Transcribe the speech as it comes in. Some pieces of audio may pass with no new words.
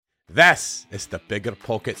This is the Bigger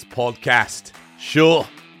Pockets Podcast, show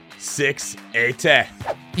 680.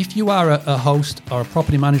 If you are a host or a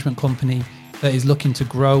property management company that is looking to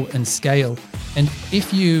grow and scale, and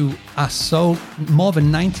if you are so more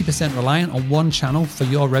than 90% reliant on one channel for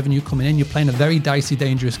your revenue coming in, you're playing a very dicey,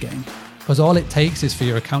 dangerous game. Because all it takes is for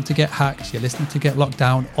your account to get hacked, your listing to get locked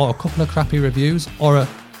down, or a couple of crappy reviews, or a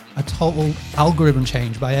total algorithm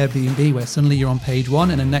change by Airbnb where suddenly you're on page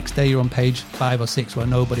 1 and the next day you're on page 5 or 6 where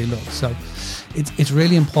nobody looks. So it's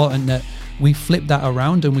really important that we flip that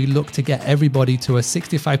around and we look to get everybody to a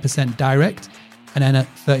 65% direct and then a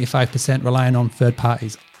 35% relying on third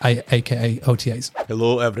parties, aka OTAs.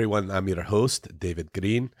 Hello everyone, I'm your host, David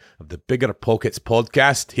Green of the Bigger Pockets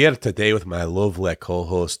Podcast, here today with my lovely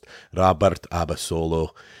co-host, Robert Abasolo.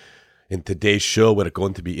 In today's show, we're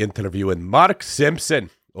going to be interviewing Mark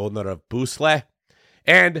Simpson, owner of Boostly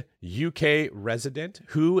and UK resident,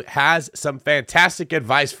 who has some fantastic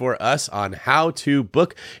advice for us on how to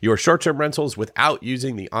book your short-term rentals without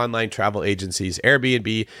using the online travel agencies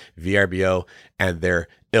Airbnb, VRBO, and their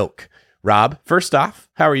ilk. Rob, first off,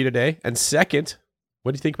 how are you today? And second,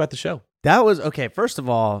 what do you think about the show? That was, okay, first of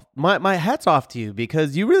all, my hat's off to you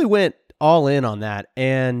because you really went all in on that,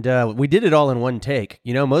 and we did it all in one take.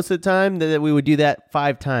 You know, most of the time that we would do that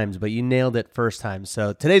 5 times, but you nailed it first time.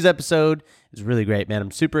 So today's episode is really great, man.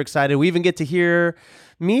 I'm super excited. We even get to hear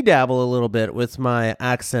me dabble a little bit with my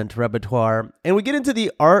accent repertoire, and we get into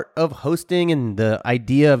the art of hosting and the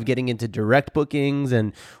idea of getting into direct bookings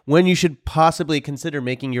and when you should possibly consider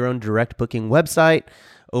making your own direct booking website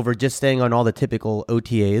over just staying on all the typical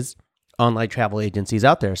OTAs, online travel agencies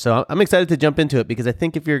out there. So I'm excited to jump into it because I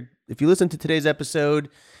think if you listen to today's episode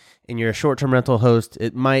and you're a short-term rental host,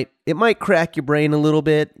 it might crack your brain a little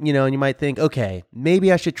bit, you know, and you might think, okay,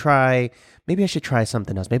 maybe I should try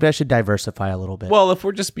something else. Maybe I should diversify a little bit. Well, if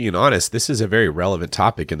we're just being honest, this is a very relevant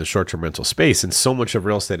topic in the short-term rental space, and so much of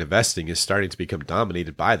real estate investing is starting to become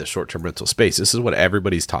dominated by the short-term rental space. This is what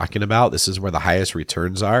everybody's talking about. This is where the highest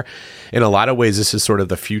returns are. In a lot of ways, this is sort of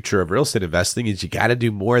the future of real estate investing. Is you got to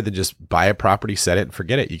do more than just buy a property, set it, and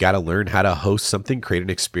forget it. You got to learn how to host something, create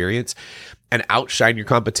an experience, and outshine your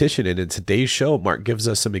competition. And in today's show, Mark gives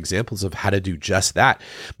us some examples of how to do just that.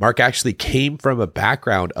 Mark actually came from a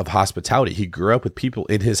background of hospitality. He grew up with people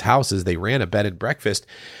in his house as they ran a bed and breakfast,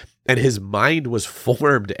 and his mind was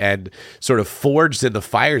formed and sort of forged in the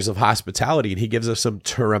fires of hospitality. And he gives us some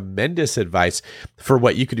tremendous advice for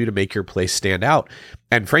what you can do to make your place stand out.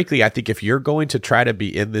 And frankly, I think if you're going to try to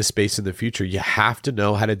be in this space in the future, you have to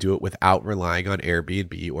know how to do it without relying on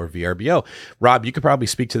Airbnb or VRBO. Rob, you could probably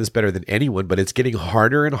speak to this better than anyone, but it's getting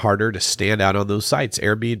harder and harder to stand out on those sites.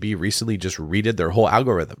 Airbnb recently just redid their whole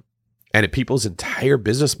algorithm, and people's entire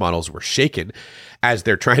business models were shaken as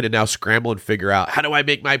they're trying to now scramble and figure out, how do I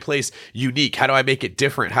make my place unique? How do I make it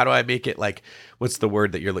different? How do I make it like, what's the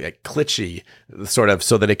word that you're like, glitchy, sort of,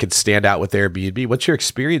 so that it can stand out with Airbnb? What's your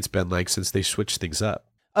experience been like since they switched things up?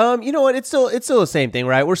 You know what? It's still the same thing,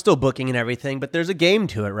 right? We're still booking and everything, but there's a game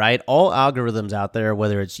to it, right? All algorithms out there,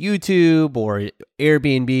 whether it's YouTube or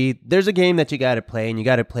Airbnb, there's a game that you got to play, and you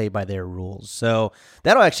got to play by their rules. So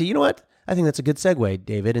that'll actually, you know what? I think that's a good segue,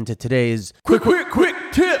 David, into today's quick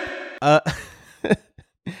tip.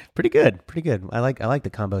 Pretty good. I like the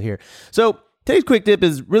combo here. So today's quick tip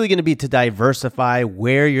is really going to be to diversify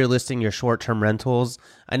where you're listing your short-term rentals.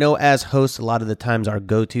 I know as hosts, a lot of the times our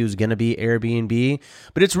go-to is going to be Airbnb,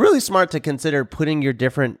 but it's really smart to consider putting your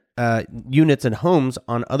different units and homes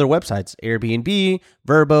on other websites, Airbnb,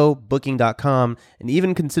 Vrbo, Booking.com, and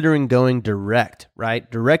even considering going direct,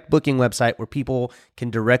 right? Direct booking website where people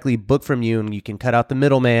can directly book from you, and you can cut out the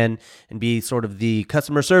middleman and be sort of the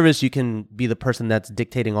customer service. You can be the person that's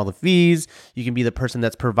dictating all the fees. You can be the person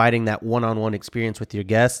that's providing that one-on-one experience with your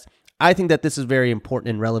guests. I think that this is very important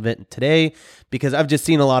and relevant today because I've just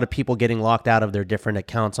seen a lot of people getting locked out of their different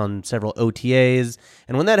accounts on several OTAs.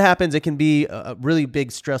 And when that happens, it can be a really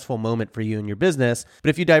big stressful moment for you and your business. But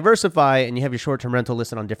if you diversify and you have your short-term rental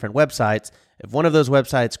listed on different websites, if one of those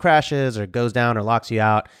websites crashes or goes down or locks you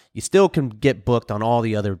out, you still can get booked on all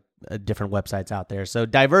the other different websites out there. So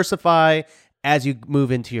diversify as you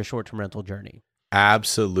move into your short-term rental journey.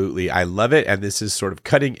 Absolutely. I love it. And this is sort of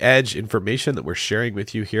cutting edge information that we're sharing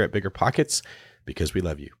with you here at Bigger Pockets because we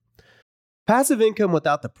love you. Passive income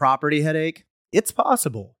without the property headache? It's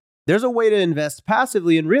possible. There's a way to invest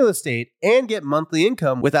passively in real estate and get monthly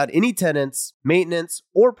income without any tenants, maintenance,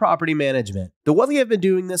 or property management. The Wealthy have been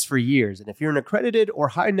doing this for years, and if you're an accredited or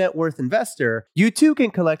high net worth investor, you too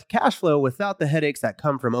can collect cash flow without the headaches that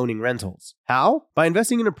come from owning rentals. How? By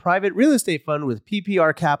investing in a private real estate fund with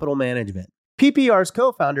PPR Capital Management. PPR's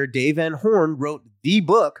co-founder Dave Van Horn wrote the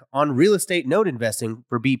book on real estate note investing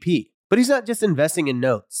for BP. But he's not just investing in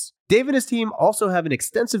notes. Dave and his team also have an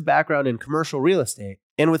extensive background in commercial real estate.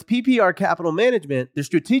 And with PPR Capital Management, they're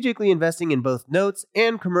strategically investing in both notes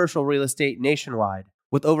and commercial real estate nationwide.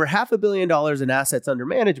 With over $500 million in assets under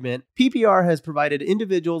management, PPR has provided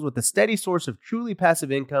individuals with a steady source of truly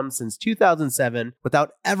passive income since 2007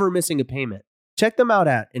 without ever missing a payment. Check them out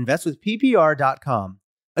at investwithppr.com.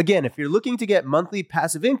 Again, if you're looking to get monthly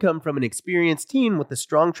passive income from an experienced team with a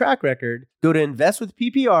strong track record, go to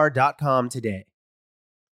investwithppr.com today.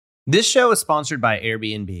 This show is sponsored by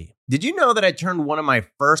Airbnb. Did you know that I turned one of my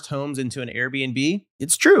first homes into an Airbnb?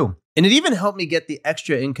 It's true. And it even helped me get the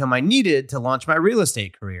extra income I needed to launch my real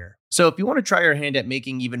estate career. So if you want to try your hand at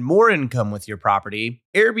making even more income with your property,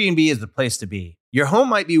 Airbnb is the place to be. Your home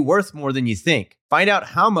might be worth more than you think. Find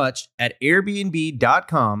out how much at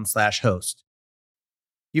airbnb.com/host.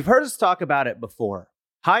 You've heard us talk about it before.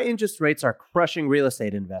 High interest rates are crushing real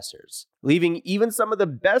estate investors, leaving even some of the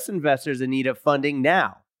best investors in need of funding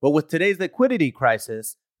now. But with today's liquidity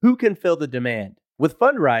crisis, who can fill the demand? With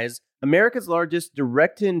Fundrise, America's largest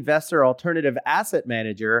direct-to-investor alternative asset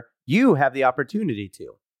manager, you have the opportunity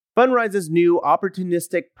to. Fundrise's new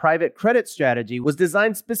opportunistic private credit strategy was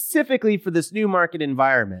designed specifically for this new market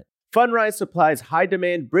environment. Fundrise supplies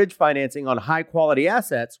high-demand bridge financing on high-quality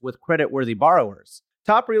assets with credit-worthy borrowers.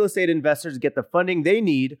 Top real estate investors get the funding they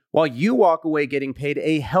need while you walk away getting paid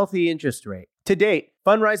a healthy interest rate. To date,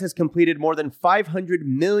 Fundrise has completed more than $500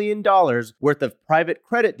 million worth of private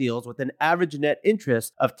credit deals with an average net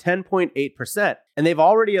interest of 10.8%, and they've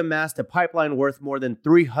already amassed a pipeline worth more than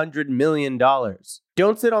 $300 million.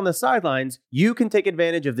 Don't sit on the sidelines. You can take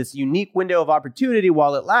advantage of this unique window of opportunity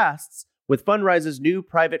while it lasts with Fundrise's new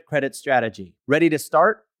private credit strategy. Ready to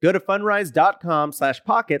start? Go to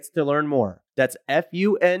fundrise.com/pockets to learn more. That's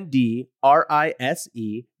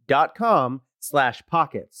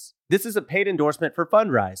fundrise.com/pockets. This is a paid endorsement for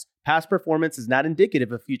Fundrise. Past performance is not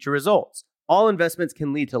indicative of future results. All investments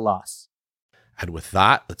can lead to loss. And with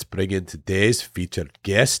that, let's bring in today's featured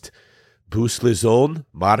guest, Boostly's own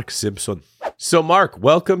Mark Simpson. So Mark,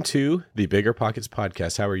 welcome to the Bigger Pockets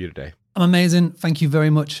podcast. How are you today? I'm amazing. Thank you very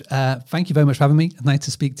much. Thank you very much for having me. Nice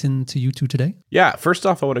to speak to you two today. Yeah, first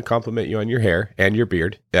off, I want to compliment you on your hair and your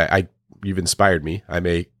beard. You've inspired me. I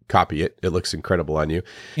may copy it. It looks incredible on you.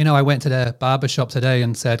 You know, I went to the barber shop today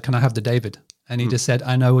and said, "Can I have the David?" And he just said,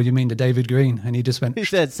 "I know what you mean, the David Green." And he just went. He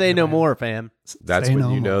said, "Say no more, fam." That's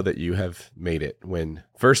when you know that you have made it. When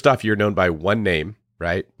first off, you're known by one name,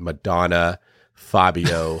 right? Madonna,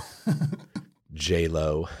 Fabio,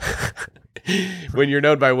 J-Lo. When you're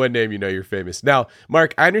known by one name, you know you're famous. Now,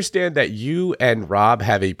 Mark, I understand that you and Rob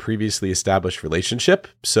have a previously established relationship,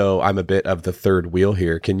 so I'm a bit of the third wheel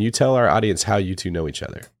here. Can you tell our audience how you two know each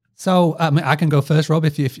other? So I can go first, Rob,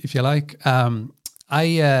 if you like. I've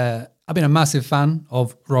been a massive fan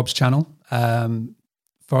of Rob's channel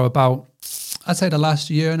for about, I'd say the last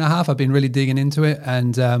year and a half. I've been really digging into it,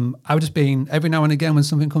 and I've just been, every now and again when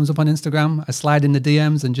something comes up on Instagram, I slide in the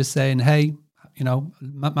DMs and just saying, "Hey, you know,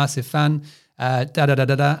 massive fan,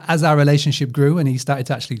 As our relationship grew and he started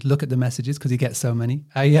to actually look at the messages because he gets so many,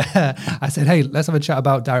 I said, "Hey, let's have a chat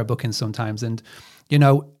about direct bookings sometimes." And, you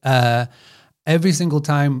know, every single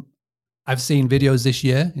time I've seen videos this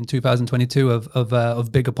year in 2022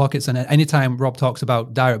 of Bigger Pockets, and anytime Rob talks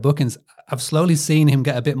about direct bookings, I've slowly seen him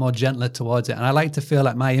get a bit more gentler towards it. And I like to feel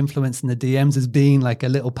like my influence in the DMs has been like a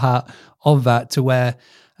little part of that, to where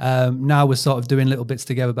now we're sort of doing little bits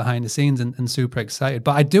together behind the scenes and super excited.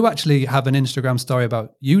 But I do actually have an Instagram story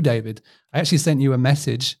about you, David. I actually sent you a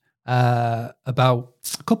message about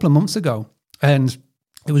a couple of months ago, and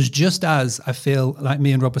it was just as I feel like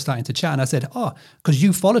me and Rob were starting to chat, and I said, "Oh, because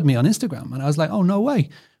you followed me on Instagram." And I was like, "Oh, no way.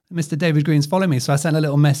 Mr. David Green's following me." So I sent a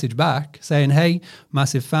little message back saying, "Hey,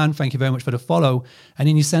 massive fan. Thank you very much for the follow." And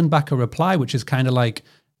then you send back a reply, which is kind of like,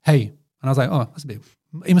 "Hey." And I was like, "Oh, that's a bit,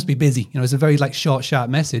 he must be busy." You know, it's a very like short,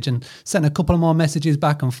 sharp message, and sent a couple of more messages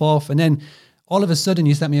back and forth. And then all of a sudden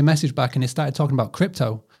you sent me a message back and it started talking about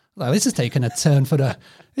crypto. Like, this is taking a turn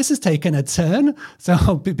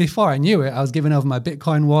So before I knew it, I was giving over my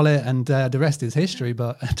Bitcoin wallet, and the rest is history.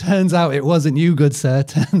 But it turns out it wasn't you, good sir.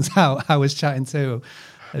 Turns out I was chatting to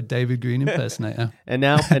a David Green impersonator. and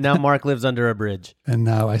now Mark lives under a bridge. And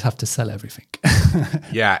now I have to sell everything.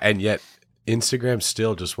 Yeah, and yet Instagram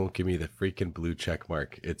still just won't give me the freaking blue check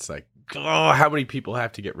mark. It's like, oh, how many people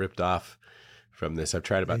have to get ripped off from this? I've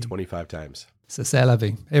tried about 25 times. So c'est la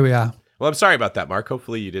vie. Here we are. Well, I'm sorry about that, Mark.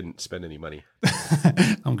 Hopefully you didn't spend any money.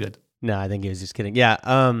 I'm good. No, I think he was just kidding. Yeah,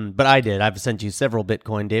 but I did. I've sent you several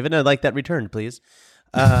Bitcoin, David, and I'd like that returned, please.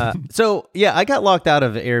 So yeah, I got locked out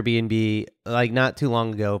of Airbnb like not too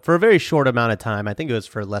long ago for a very short amount of time. I think it was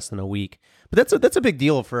for less than a week. But that's a big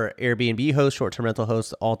deal for Airbnb hosts, short-term rental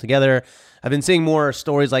hosts altogether. I've been seeing more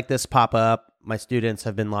stories like this pop up. My students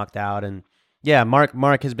have been locked out, and yeah,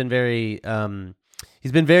 Mark has been very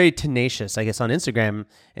he's been very tenacious, I guess, on Instagram.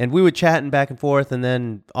 And we would chatting back and forth, and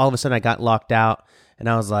then all of a sudden I got locked out, and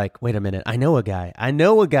I was like, wait a minute, I know a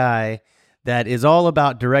guy that is all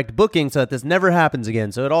about direct booking so that this never happens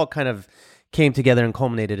again. So it all kind of came together and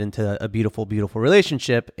culminated into a beautiful, beautiful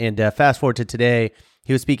relationship. And fast forward to today,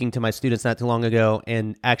 he was speaking to my students not too long ago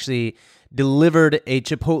and actually delivered a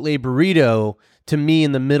Chipotle burrito to me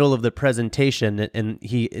in the middle of the presentation. And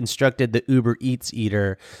he instructed the Uber Eats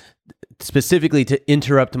eater specifically to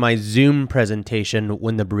interrupt my Zoom presentation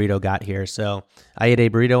when the burrito got here. So I ate a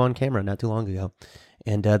burrito on camera not too long ago.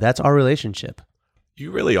 And that's our relationship. You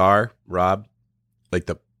really are, Rob, like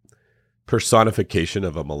the personification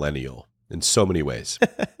of a millennial in so many ways.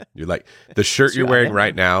 You're like the shirt you're wearing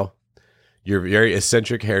right now, your very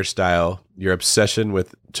eccentric hairstyle, your obsession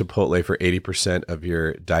with Chipotle for 80% of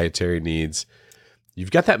your dietary needs. You've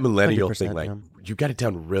got that millennial thing, like you got it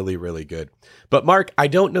down really, really good. But Mark, I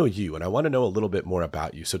don't know you, and I want to know a little bit more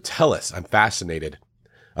about you. So tell us, I'm fascinated.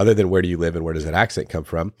 Other than where do you live and where does that accent come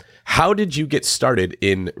from? How did you get started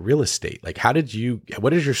in real estate? Like,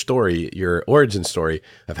 what is your story, your origin story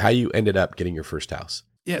of how you ended up getting your first house?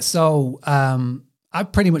 Yeah, so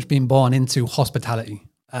I've pretty much been born into hospitality.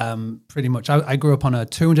 Pretty much. I grew up on a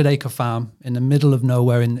 200-acre farm in the middle of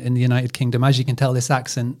nowhere in the United Kingdom. As you can tell, this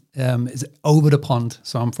accent is over the pond.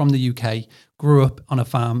 So I'm from the UK, grew up on a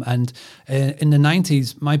farm. And in the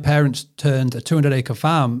 90s, my parents turned a 200-acre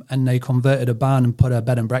farm and they converted a barn and put a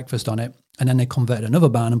bed and breakfast on it. And then they converted another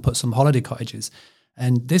barn and put some holiday cottages.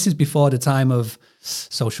 And this is before the time of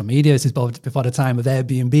social media. This is before the time of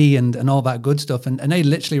Airbnb and all that good stuff. And they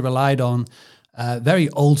literally relied on very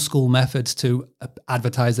old school methods to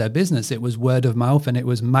advertise their business. It was word of mouth and it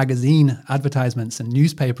was magazine advertisements and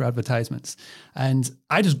newspaper advertisements. And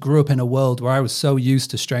I just grew up in a world where I was so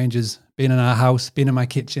used to strangers being in our house, being in my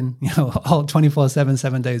kitchen, all 24/7,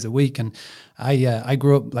 7 days a week. And I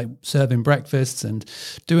grew up like serving breakfasts and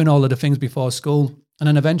doing all of the things before school. And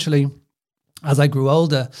then eventually, as I grew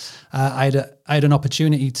older, I had an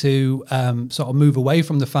opportunity to sort of move away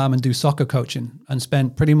from the farm and do soccer coaching, and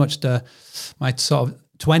spent pretty much my sort of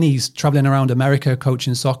 20s traveling around America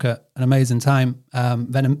coaching soccer, an amazing time.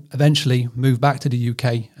 Then eventually moved back to the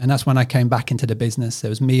UK, and that's when I came back into the business. It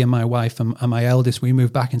was me and my wife and my eldest. We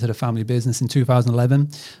moved back into the family business in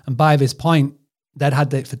 2011, and by this point, they'd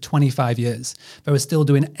had it for 25 years. They were still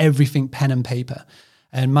doing everything pen and paper,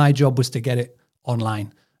 and my job was to get it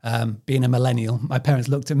online. Being a millennial, my parents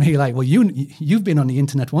looked at me like, well, you've been on the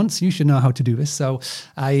internet once, you should know how to do this. So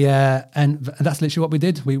and that's literally what we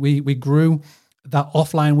did. We grew that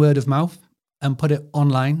offline word of mouth and put it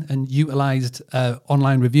online and utilized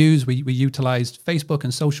online reviews. We utilized Facebook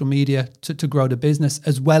and social media to grow the business,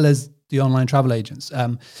 as well as the online travel agents.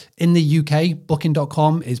 In the UK,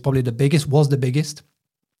 Booking.com was the biggest.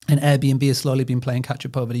 And Airbnb has slowly been playing catch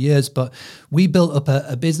up over the years. But we built up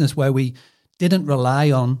a business where we didn't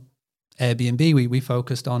rely on Airbnb. We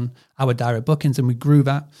focused on our direct bookings and we grew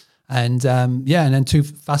that. And and then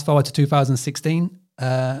fast forward to 2016,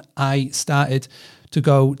 I started to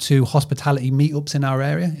go to hospitality meetups in our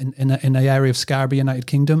area, in the area of Scarborough, United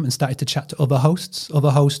Kingdom, and started to chat to other hosts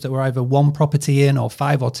that were either one property in or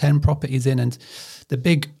 5 or 10 properties in. And the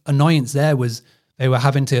big annoyance there was they were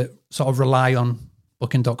having to sort of rely on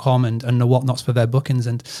Booking.com and the whatnots for their bookings.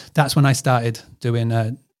 And that's when I started doing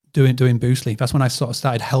Boostly. That's when I sort of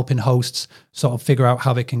started helping hosts sort of figure out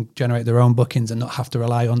how they can generate their own bookings and not have to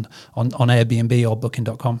rely on Airbnb or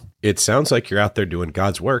Booking.com. It sounds like you're out there doing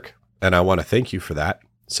God's work, and I want to thank you for that.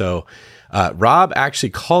 So Rob actually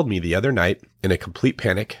called me the other night in a complete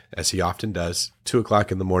panic, as he often does,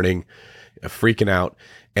 2:00 in the morning, freaking out.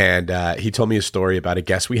 And he told me a story about a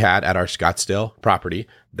guest we had at our Scottsdale property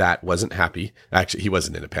that wasn't happy. Actually, he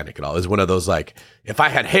wasn't in a panic at all. It was one of those like, if I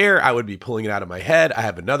had hair, I would be pulling it out of my head. I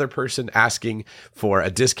have another person asking for a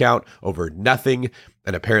discount over nothing.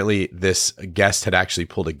 And apparently this guest had actually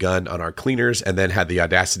pulled a gun on our cleaners and then had the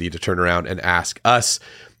audacity to turn around and ask us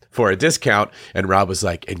for a discount. And Rob was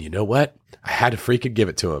like, and you know what? I had to freaking give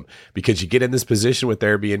it to him, because you get in this position with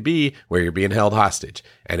Airbnb where you're being held hostage.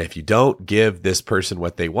 And if you don't give this person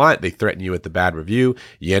what they want, they threaten you with the bad review.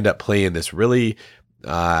 You end up playing this really,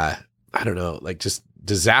 just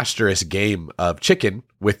disastrous game of chicken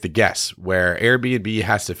with the guests, where Airbnb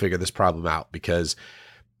has to figure this problem out, because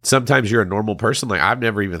sometimes you're a normal person. Like I've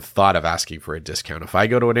never even thought of asking for a discount. If I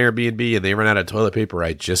go to an Airbnb and they run out of toilet paper,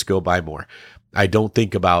 I just go buy more. I don't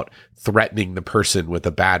think about threatening the person with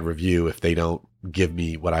a bad review if they don't give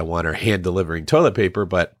me what I want or hand delivering toilet paper,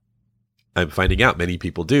 but I'm finding out many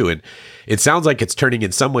people do. And it sounds like it's turning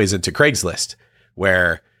in some ways into Craigslist,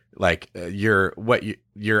 where like you're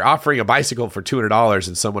offering a bicycle for $200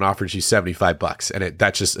 and someone offers you $75, and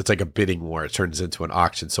it's like a bidding war. It turns into an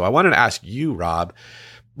auction. So I wanted to ask you, Rob,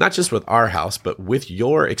 not just with our house, but with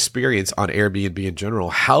your experience on Airbnb in general,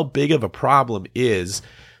 how big of a problem is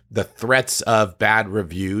the threats of bad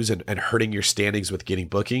reviews and hurting your standings with getting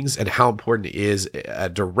bookings, and how important is a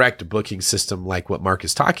direct booking system like what Mark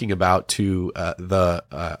is talking about to the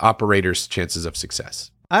operator's chances of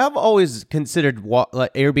success? I've always considered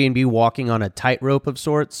Airbnb walking on a tightrope of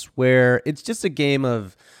sorts, where it's just a game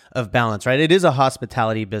of balance, right? It is a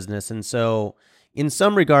hospitality business. And so in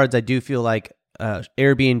some regards, I do feel like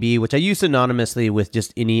Airbnb, which I use synonymously with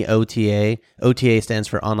just any OTA. OTA stands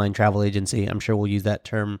for online travel agency. I'm sure we'll use that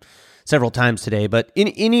term several times today. But in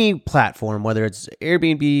any platform, whether it's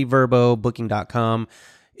Airbnb, Vrbo, Booking.com,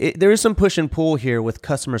 there is some push and pull here with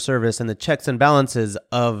customer service and the checks and balances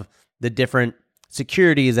of the different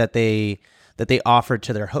securities that they offer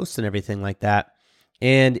to their hosts and everything like that.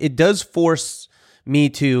 And it does force me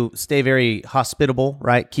to stay very hospitable,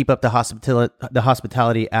 right? Keep up the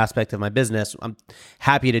hospitality aspect of my business. I'm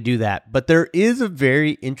happy to do that. But there is a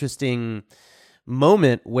very interesting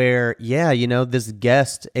moment where, this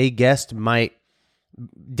guest might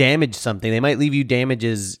damage something. They might leave you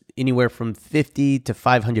damages anywhere from $50 to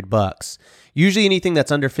 $500. Usually anything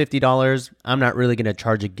that's under $50, I'm not really going to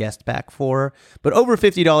charge a guest back for. But over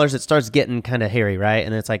 $50, it starts getting kind of hairy, right?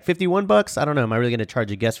 And it's like $51, I don't know, am I really going to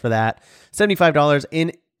charge a guest for that? $75.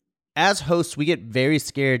 And as hosts, we get very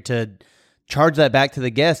scared to charge that back to the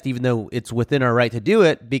guest, even though it's within our right to do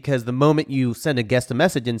it, because the moment you send a guest a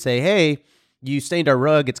message and say, hey, you stained our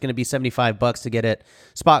rug, it's going to be $75 to get it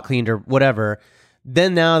spot cleaned or whatever,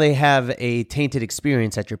 then now they have a tainted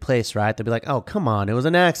experience at your place, right? They'll be like, oh, come on, it was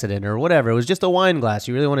an accident or whatever. It was just a wine glass.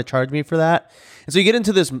 You really want to charge me for that? And so you get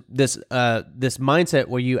into this mindset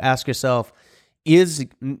where you ask yourself, is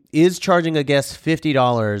charging a guest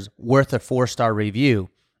 $50 worth a 4-star review?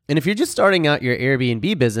 And if you're just starting out your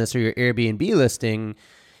Airbnb business or your Airbnb listing,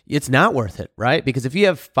 it's not worth it, right? Because if you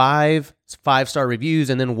have 5-star reviews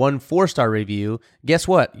and then 1 4-star review, guess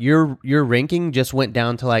what? Your ranking just went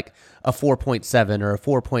down to like a 4.7 or a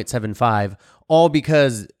 4.75, all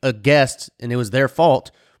because a guest, and it was their fault,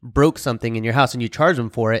 broke something in your house and you charged them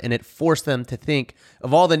for it, and it forced them to think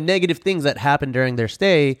of all the negative things that happened during their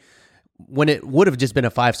stay when it would have just been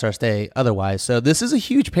a 5-star stay otherwise. So this is a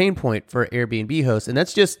huge pain point for Airbnb hosts, and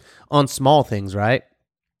that's just on small things, right?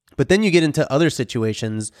 But then you get into other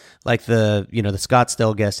situations like the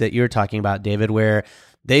Scottsdale guest that you're talking about, David, where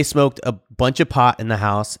they smoked a bunch of pot in the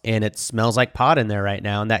house and it smells like pot in there right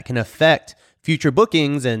now. And that can affect future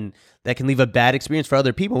bookings and that can leave a bad experience for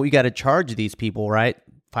other people. We got to charge these people, right?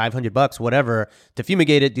 $500, whatever, to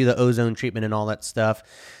fumigate it, do the ozone treatment and all that stuff.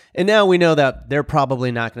 And now we know that they're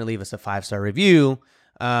probably not going to leave us a 5-star review.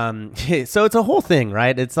 So it's a whole thing,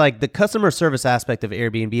 right? It's like the customer service aspect of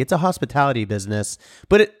Airbnb. It's a hospitality business,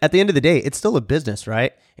 but at the end of the day, it's still a business,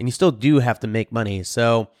 right? And you still do have to make money.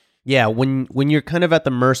 So yeah, when you're kind of at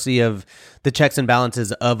the mercy of the checks and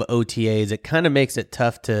balances of OTAs, it kind of makes it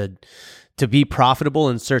tough to be profitable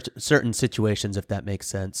in certain situations, if that makes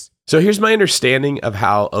sense. So here's my understanding of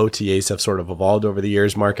how OTAs have sort of evolved over the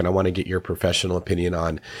years, Mark, and I want to get your professional opinion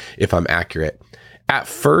on if I'm accurate. At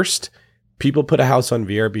first, people put a house on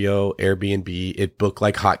VRBO, Airbnb. It booked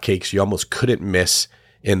like hotcakes. You almost couldn't miss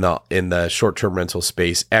in the short-term rental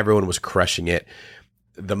space. Everyone was crushing it.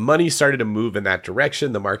 The money started to move in that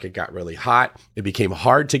direction. The market got really hot. It became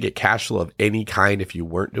hard to get cash flow of any kind if you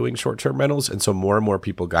weren't doing short-term rentals. And so more and more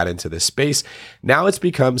people got into this space. Now it's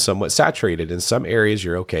become somewhat saturated. In some areas,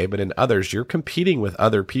 you're okay, but in others, you're competing with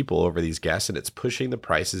other people over these guests, and it's pushing the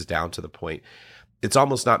prices down to the point it's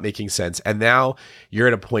almost not making sense. And now you're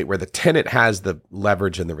at a point where the tenant has the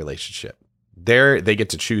leverage in the relationship. They get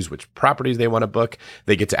to choose which properties they want to book.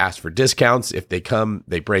 They get to ask for discounts. If they come,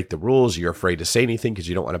 they break the rules. You're afraid to say anything because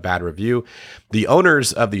you don't want a bad review. The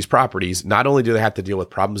owners of these properties, not only do they have to deal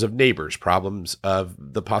with problems of neighbors, problems of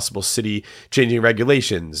the possible city changing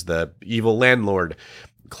regulations, the evil landlord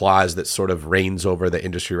clause that sort of reigns over the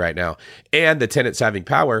industry right now, and the tenants having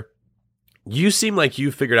power. You seem like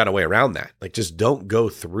you figured out a way around that. Like, just don't go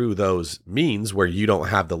through those means where you don't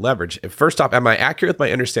have the leverage. First off, am I accurate with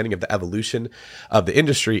my understanding of the evolution of the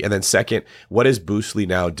industry? And then second, what is Boostly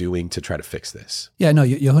now doing to try to fix this? Yeah, no,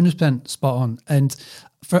 you're 100% spot on. And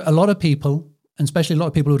for a lot of people, and especially a lot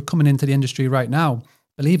of people who are coming into the industry right now,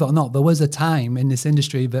 believe it or not, there was a time in this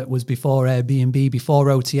industry that was before Airbnb, before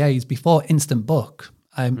OTAs, before Instant Book.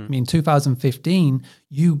 I mean, 2015,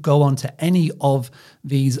 you go on to any of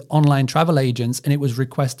these online travel agents and it was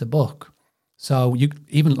request to book. So you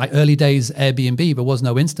even like early days Airbnb, there was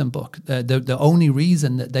no Instant Book. The only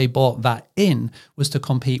reason that they bought that in was to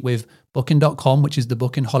compete with Booking.com, which is the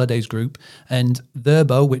Booking Holidays group, and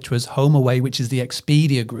Vrbo, which was HomeAway, which is the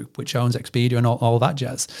Expedia group, which owns Expedia and all that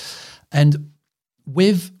jazz. And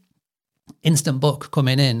with Instant Book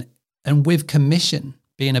coming in and with commission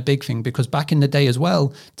being a big thing, because back in the day as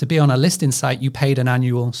well, to be on a listing site, you paid an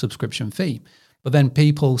annual subscription fee. But then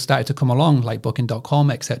people started to come along like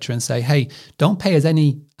Booking.com, etc., and say, hey, don't pay us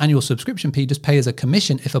any annual subscription fee, just pay us a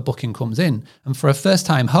commission if a booking comes in. And for a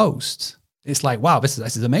first-time host, it's like, wow, this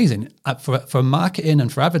is amazing. For marketing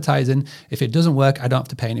and for advertising, if it doesn't work, I don't have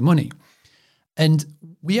to pay any money. And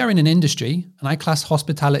we are in an industry, and I class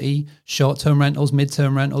hospitality, short-term rentals,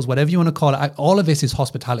 mid-term rentals, whatever you want to call it. All of this is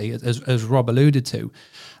hospitality, as Rob alluded to.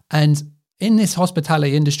 And in this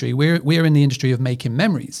hospitality industry, we're in the industry of making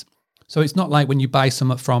memories. So it's not like when you buy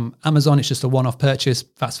something from Amazon, it's just a one-off purchase.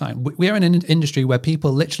 That's fine. We're in an industry where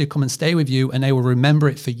people literally come and stay with you, and they will remember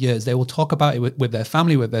it for years. They will talk about it with their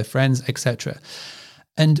family, with their friends, etc.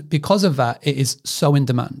 And because of that, it is so in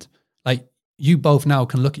demand. Like, you both now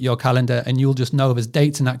can look at your calendar and you'll just know there's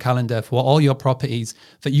dates in that calendar for all your properties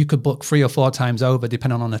that you could book 3 or 4 times over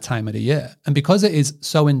depending on the time of the year. And because it is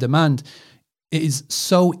so in demand, it is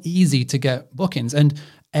so easy to get bookings. And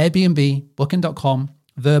Airbnb, Booking.com,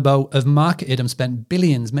 Vrbo have marketed and spent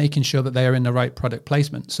billions making sure that they are in the right product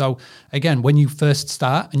placement. So again, when you first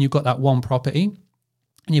start and you've got that one property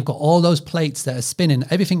and you've got all those plates that are spinning,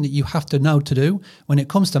 everything that you have to know to do, when it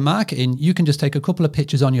comes to marketing, you can just take a couple of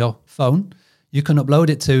pictures on your phone. You can upload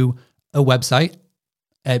it to a website,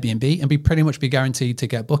 Airbnb, and pretty much be guaranteed to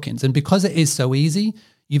get bookings. And because it is so easy,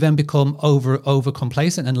 you then become over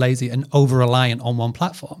complacent and lazy and over reliant on one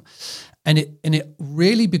platform. And it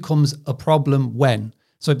really becomes a problem when.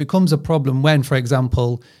 So it becomes a problem when, for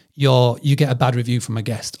example, you get a bad review from a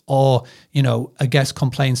guest, or a guest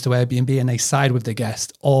complains to Airbnb and they side with the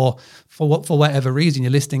guest, or for whatever reason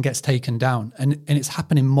your listing gets taken down. And it's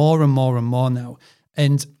happening more and more and more now.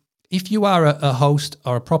 And if you are a host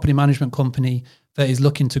or a property management company that is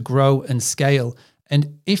looking to grow and scale,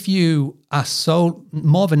 and if you are so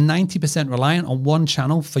more than 90% reliant on one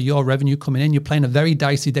channel for your revenue coming in, you're playing a very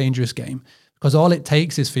dicey, dangerous game, because all it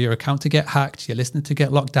takes is for your account to get hacked, your listener to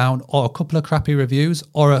get locked down, or a couple of crappy reviews,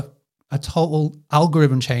 or a total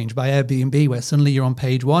algorithm change by Airbnb where suddenly you're on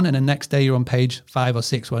page 1 and the next day you're on page 5 or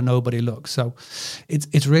 6 where nobody looks. So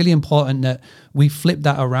it's really important that we flip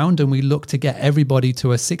that around and we look to get everybody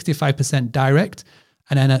to a 65% direct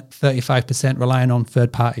and then a 35% relying on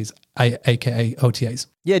third parties, aka OTAs.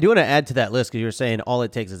 Yeah, I do want to add to that list because you were saying all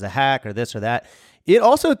it takes is a hack or this or that. It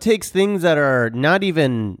also takes things that are not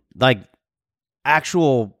even like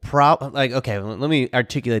actual okay, let me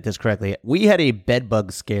articulate this correctly. We had a bed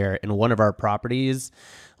bug scare in one of our properties,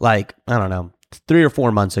 like, I don't know, 3 or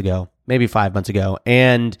 4 months ago, maybe 5 months ago.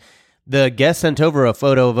 And the guest sent over a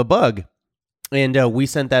photo of a bug. And we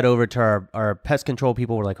sent that over to our pest control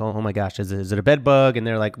people. We're like, oh my gosh, is it a bed bug? And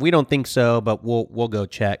they're like, we don't think so, but we'll go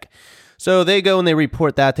check. So they go and they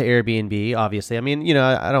report that to Airbnb, obviously. I mean,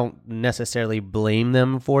 I don't necessarily blame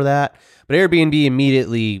them for that, but Airbnb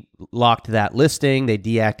immediately locked that listing. They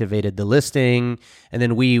deactivated the listing, and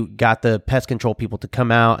then we got the pest control people to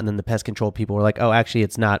come out, and then the pest control people were like, oh, actually,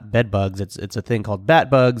 it's not bed bugs. It's a thing called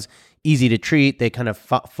bat bugs, easy to treat. They kind of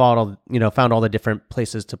found all the different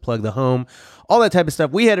places to plug the home, all that type of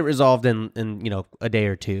stuff. We had it resolved in a day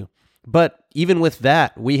or two. But even with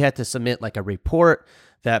that, we had to submit like a report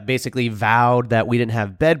that basically vowed that we didn't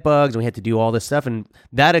have bed bugs, and we had to do all this stuff. And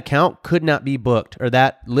that account could not be booked, or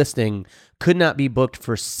that listing could not be booked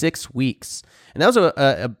for 6 weeks. And that was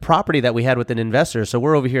a property that we had with an investor. So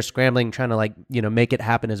we're over here scrambling, trying to make it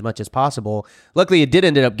happen as much as possible. Luckily, it did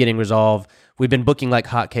end up getting resolved. We've been booking like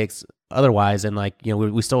hotcakes otherwise. And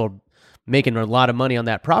we still are making a lot of money on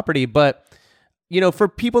that property. But for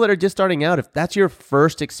people that are just starting out, if that's your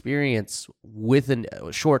first experience with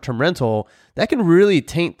a short-term rental, that can really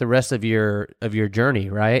taint the rest of your journey,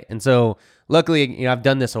 right? And so luckily, I've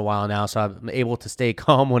done this a while now, so I'm able to stay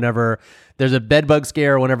calm whenever there's a bed bug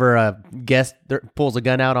scare, whenever a guest pulls a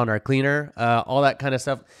gun out on our cleaner, all that kind of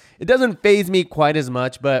stuff. It doesn't faze me quite as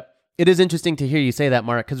much, but it is interesting to hear you say that,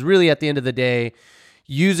 Mark, because really at the end of the day,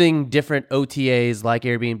 using different OTAs like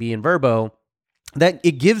Airbnb and Vrbo, that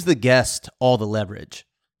it gives the guest all the leverage.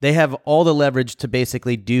 they have all the leverage to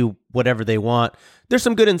basically do whatever they want. There's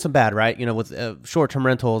some good and some bad, right? With short-term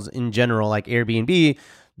rentals in general, like Airbnb,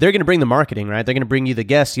 they're going to bring the marketing, right? They're going to bring you the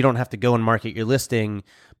guests. You don't have to go and market your listing.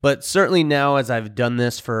 But certainly now, as I've done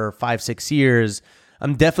this for 5-6 years,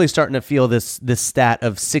 I'm definitely starting to feel this stat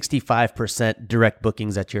of 65% direct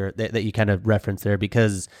bookings that you kind of referenced there,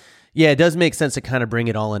 because it does make sense to kind of bring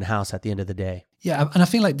it all in-house at the end of the day. Yeah, and I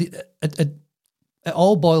feel like it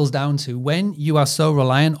all boils down to when you are so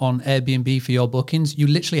reliant on Airbnb for your bookings, you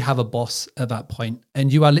literally have a boss at that point,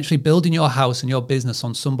 and you are literally building your house and your business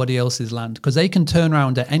on somebody else's land, because they can turn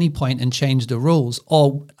around at any point and change the rules.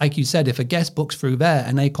 Or like you said, if a guest books through there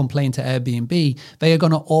and they complain to Airbnb, they are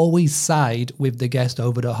going to always side with the guest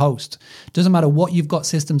over the host. Doesn't matter what you've got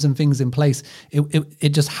systems and things in place. It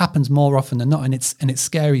just happens more often than not, and it's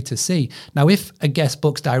scary to see. Now, if a guest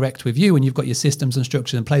books direct with you and you've got your systems and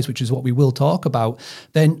structures in place, which is what we will talk about,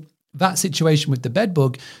 then that situation with the bed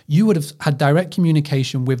bug, you would have had direct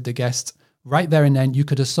communication with the guest right there and then. You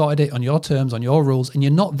could have sorted it on your terms, on your rules, and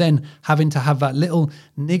you're not then having to have that little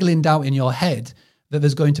niggling doubt in your head that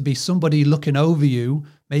there's going to be somebody looking over you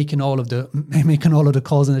making all of the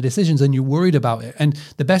calls and the decisions, and you're worried about it. And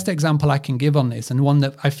the best example I can give on this, and one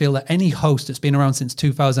that I feel that any host that's been around since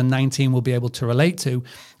 2019 will be able to relate to,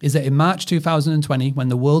 is that in March 2020, when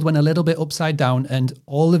the world went a little bit upside down and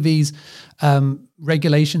all of these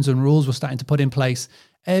regulations and rules were starting to put in place,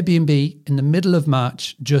 Airbnb in the middle of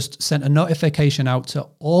March just sent a notification out to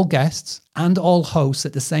all guests and all hosts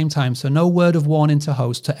at the same time. So no word of warning to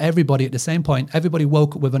hosts, to everybody at the same point. Everybody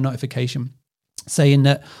woke up with a notification saying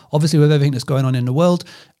that obviously with everything that's going on in the world,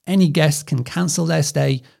 any guest can cancel their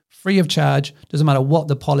stay free of charge. Doesn't matter what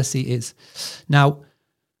the policy is. Now,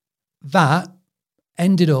 that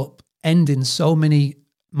ended up ending so many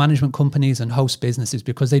management companies and host businesses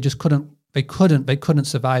because they just couldn't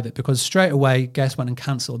survive it, because straight away guests went and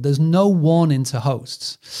cancelled. There's no warning to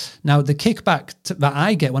hosts. Now, the kickback that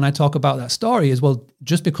I get when I talk about that story is, well,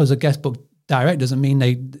 just because a guest booked direct doesn't mean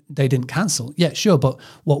they didn't cancel. Yeah, sure. But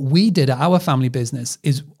what we did at our family business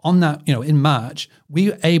is on that, in March, we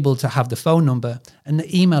were able to have the phone number and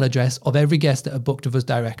the email address of every guest that had booked with us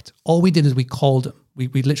direct. All we did is we called them. We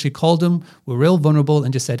literally called them. We're real vulnerable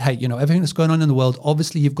and just said, hey, everything that's going on in the world,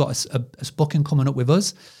 obviously you've got a booking coming up with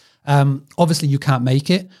us. Obviously you can't make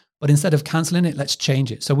it, but instead of canceling it, let's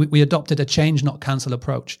change it. So we adopted a change, not cancel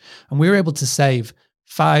approach. And we were able to save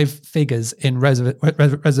 5 figures in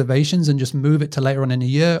reservations and just move it to later on in the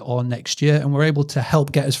year or next year. And we're able to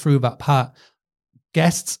help get us through that part.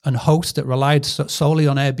 Guests and hosts that relied solely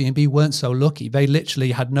on Airbnb weren't so lucky. They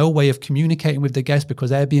literally had no way of communicating with the guest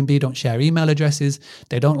because Airbnb don't share email addresses.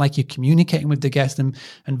 They don't like you communicating with the guest. And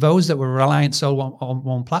those that were reliant solely on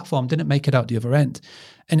one platform didn't make it out the other end.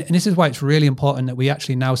 And this is why it's really important that we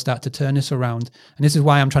actually now start to turn this around. And this is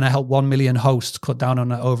why I'm trying to help 1 million hosts cut down on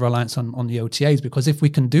that over-reliance on the OTAs, because if we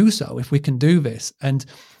can do so, if we can do this, and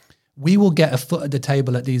we will get a foot at the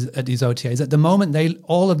table at these OTAs. At the moment,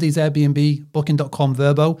 all of these Airbnb, Booking.com,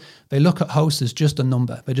 Vrbo, they look at hosts as just a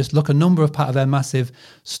number. They just look a number of part of their massive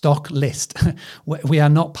stock list. We are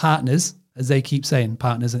not partners, as they keep saying,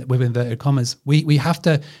 partners with inverted commas. We have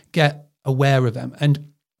to get aware of them. And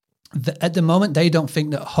at the moment, they don't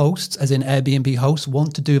think that hosts, as in Airbnb hosts,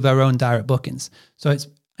 want to do their own direct bookings. So it's,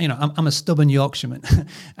 I'm a stubborn Yorkshireman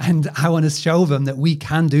and I want to show them that we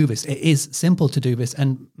can do this. It is simple to do this.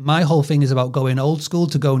 And my whole thing is about going old school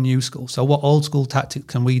to go new school. So what old school tactics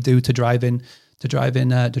can we do to drive in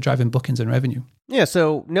bookings and revenue? Yeah.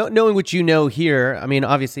 So knowing what you know here, I mean,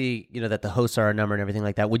 obviously, that the hosts are a number and everything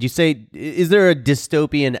like that. Would you say, is there a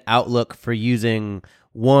dystopian outlook for using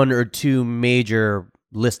 1 or 2 major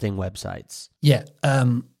listing websites? Yeah.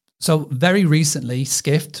 So very recently,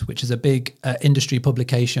 Skift, which is a big industry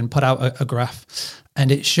publication, put out a graph,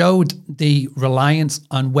 and it showed the reliance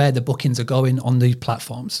on where the bookings are going on these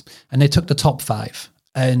platforms. And they took the top 5.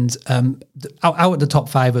 And out of the top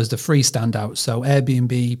 5 was the 3 standouts. So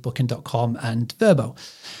Airbnb, Booking.com, and Vrbo.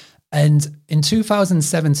 And in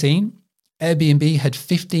 2017, Airbnb had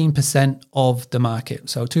 15% of the market.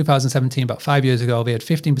 So 2017, about 5 years ago, they had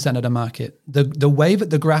 15% of the market. The way that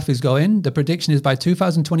the graph is going, the prediction is by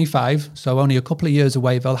 2025, so only a couple of years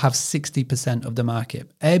away, they'll have 60% of the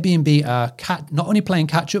market. Airbnb are not only playing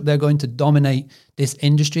catch up, they're going to dominate this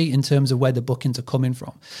industry in terms of where the bookings are coming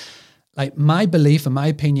from. Like, my belief and my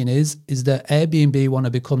opinion is that Airbnb want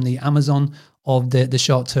to become the Amazon of the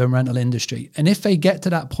short-term rental industry. And if they get to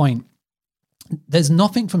that point, there's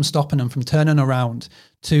nothing from stopping them from turning around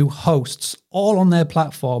to hosts all on their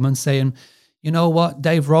platform and saying, you know what,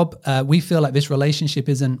 Dave, Rob, we feel like this relationship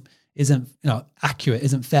isn't accurate,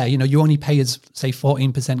 isn't fair. You only pay us, say,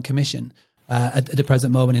 14% commission. at the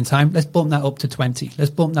present moment in time. Let's bump that up to 20.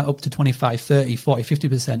 Let's bump that up to 25, 30, 40,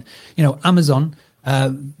 50%. Amazon,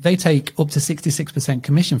 they take up to 66%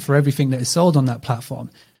 commission for everything that is sold on that platform.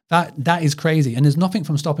 That is crazy. And there's nothing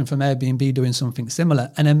from stopping from Airbnb doing something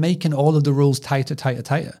similar. And they're making all of the rules tighter.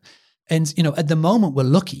 And, at the moment, we're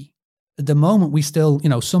lucky. At the moment, we still,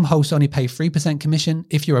 some hosts only pay 3% commission.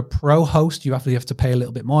 If you're a pro host, you have to pay a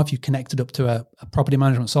little bit more. If you connected up to a property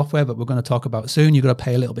management software, but we're going to talk about soon, you've got to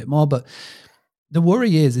pay a little bit more. But the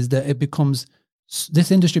worry is that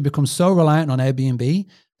this industry becomes so reliant on Airbnb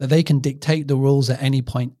that they can dictate the rules at any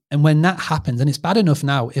point. And when that happens, and it's bad enough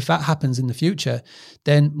now, if that happens in the future,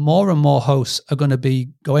 then more and more hosts are going to be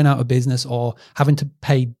going out of business or having to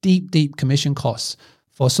pay deep commission costs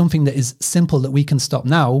for something that is simple that we can stop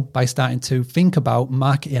now by starting to think about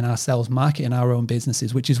marketing ourselves, marketing our own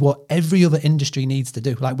businesses, which is what every other industry needs to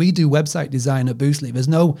do. Like we do website design at Boostly. There's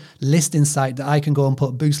no listing site that I can go and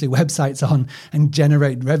put Boostly websites on and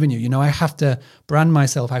generate revenue. I have to brand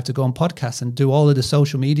myself. I have to go on podcasts and do all of the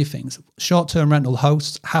social media things. Short-term rental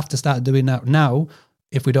hosts have to start doing that now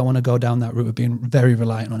if we don't want to go down that route of being very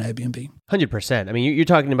reliant on Airbnb. 100%. I mean, you're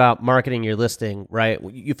talking about marketing your listing, right?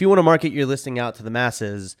 If you want to market your listing out to the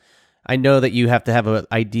masses, I know that you have to have an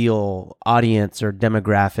ideal audience or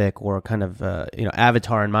demographic or kind of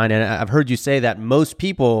avatar in mind. And I've heard you say that most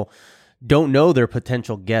people don't know their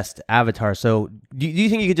potential guest avatar. So do you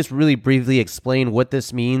think you could just really briefly explain what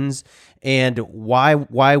this means and why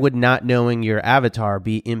would not knowing your avatar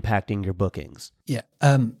be impacting your bookings? Yeah,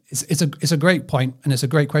 it's a great point and it's a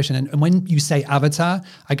great question. And when you say avatar,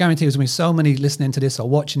 I guarantee there's going to be so many listening to this or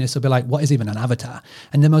watching this will be like, what is even an avatar?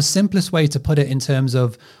 And the most simplest way to put it in terms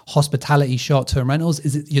of hospitality, short-term rentals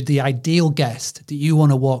is you're the ideal guest that you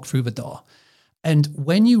want to walk through the door. And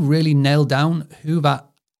when you really nail down who that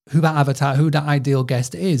avatar, who that ideal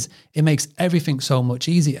guest is, it makes everything so much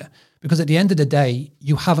easier. Because at the end of the day,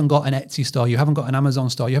 you haven't got an Etsy store, you haven't got an Amazon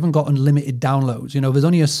store, you haven't got unlimited downloads. There's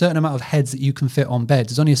only a certain amount of heads that you can fit on beds.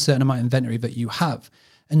 There's only a certain amount of inventory that you have.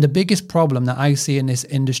 And the biggest problem that I see in this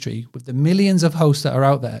industry with the millions of hosts that are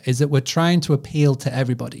out there is that we're trying to appeal to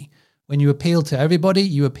everybody. When you appeal to everybody,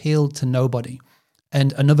 you appeal to nobody.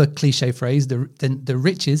 And another cliche phrase, the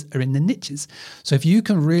riches are in the niches. So if you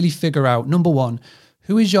can really figure out, number one,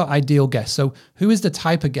 who is your ideal guest? So who is the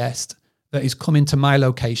type of guest that is coming to my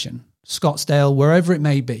location, Scottsdale, wherever it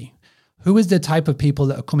may be? Who is the type of people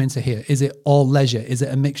that are coming to here? Is it all leisure? Is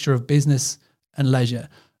it a mixture of business and leisure?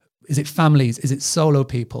 Is it families? Is it solo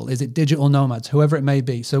people? Is it digital nomads? Whoever it may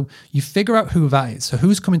be. So you figure out who that is. So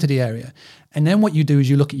who's coming to the area? And then what you do is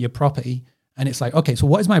you look at your property and it's like, okay, so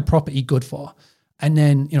what is my property good for? And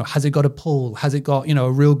then, has it got a pool? Has it got,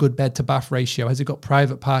 a real good bed to bath ratio? Has it got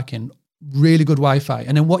private parking? Really good Wi-Fi?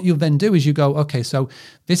 And then what you then do is you go, okay, so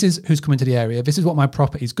this is who's coming to the area. This is what my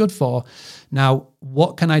property is good for. Now,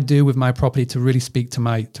 what can I do with my property to really speak to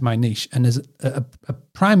my niche? And there's a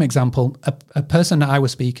prime example, a person that I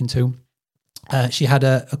was speaking to, she had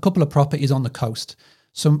a couple of properties on the coast,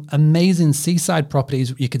 some amazing seaside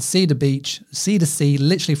properties. You could see the beach, see the sea,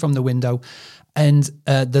 literally from the window. And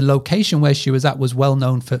the location where she was at was well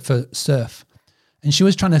known for surf. And she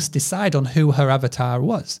was trying to decide on who her avatar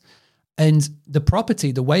was. And the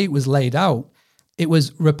property, the way it was laid out, it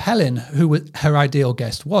was repelling who her ideal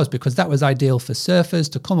guest was, because that was ideal for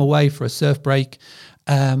surfers to come away for a surf break.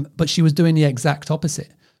 But she was doing the exact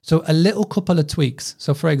opposite. So a little couple of tweaks.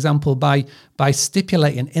 So for example, by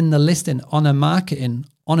stipulating in the listing on her marketing,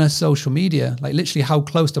 on her social media, like literally how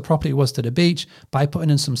close the property was to the beach, by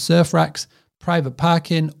putting in some surf racks, private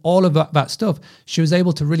parking, all of that stuff, she was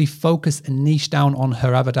able to really focus and niche down on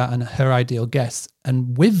her avatar and her ideal guests.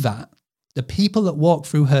 And with that, the people that walked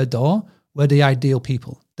through her door were the ideal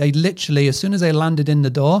people. They literally, as soon as they landed in the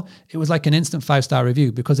door, it was like an instant 5-star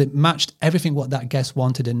review because it matched everything what that guest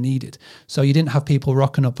wanted and needed. So you didn't have people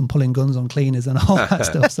rocking up and pulling guns on cleaners and all that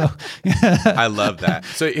stuff. So I love that.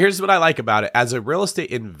 So here's what I like about it. As a real estate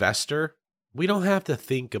investor, we don't have to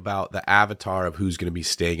think about the avatar of who's going to be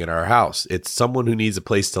staying in our house. It's someone who needs a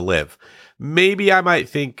place to live. Maybe I might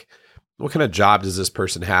think, what kind of job does this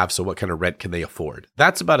person have? So what kind of rent can they afford?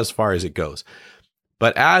 That's about as far as it goes.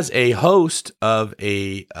 But as a host of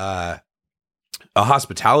a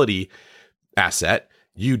hospitality asset,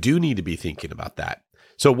 you do need to be thinking about that.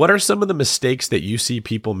 So what are some of the mistakes that you see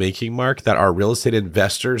people making, Mark, that are real estate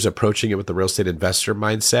investors approaching it with the real estate investor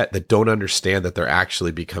mindset that don't understand that they're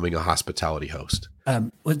actually becoming a hospitality host?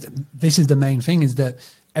 This is the main thing, is that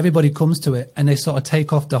everybody comes to it and they sort of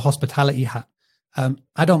take off the hospitality hat.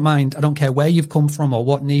 I don't mind. I don't care where you've come from or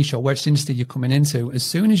what niche or which industry you're coming into. As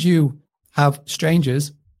soon as you have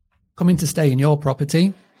strangers coming to stay in your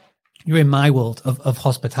property, you're in my world of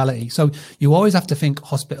hospitality. So you always have to think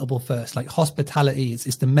hospitable first. Like hospitality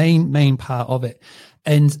is the main part of it.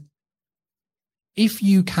 And if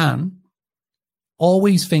you can,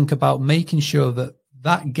 always think about making sure that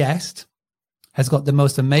that guest has got the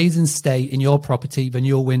most amazing stay in your property, then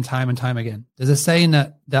you'll win time and time again. There's a saying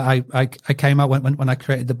that I came out when I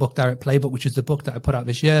created the book Direct Playbook, which is the book that I put out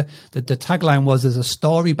this year, that the tagline was, there's a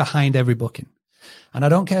story behind every booking. And I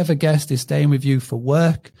don't care if a guest is staying with you for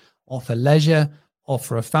work or for leisure or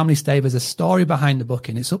for a family stay, there's a story behind the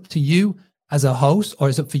booking. It's up to you as a host, or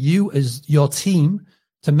it's up for you as your team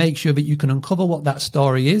to make sure that you can uncover what that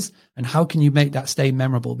story is and how can you make that stay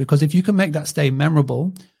memorable. Because if you can make that stay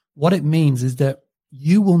memorable, what it means is that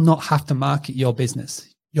you will not have to market your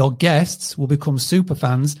business. Your guests will become super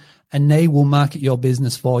fans and they will market your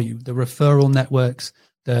business for you. The referral networks,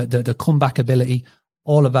 the comeback ability,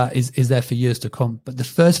 all of that is there for years to come. But the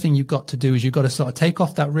first thing you've got to do is you've got to sort of take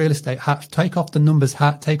off that real estate hat, take off the numbers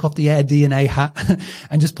hat, take off the Air DNA hat,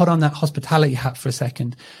 and just put on that hospitality hat for a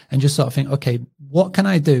second and just sort of think, okay, what can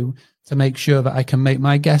I do to make sure that I can make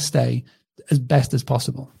my guest stay as best as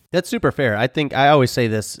possible? That's super fair. I think I always say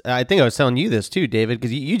this. I think I was telling you this too, David,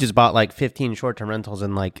 because you just bought like 15 short-term rentals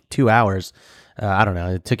in like 2 hours. I don't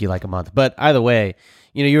know. It took you like a month. But either way,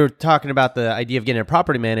 you were talking about the idea of getting a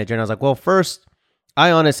property manager. And I was like, well, first,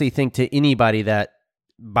 I honestly think to anybody that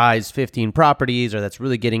buys 15 properties or that's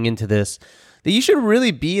really getting into this, that you should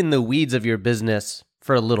really be in the weeds of your business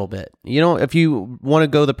for a little bit. If you want to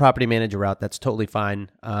go the property manager route, that's totally fine.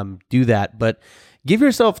 Do that. But give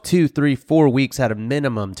yourself 2, 3, 4 weeks at a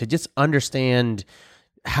minimum to just understand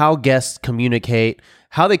how guests communicate,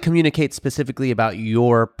 how they communicate specifically about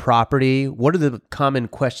your property. What are the common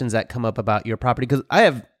questions that come up about your property? Because I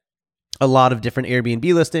have a lot of different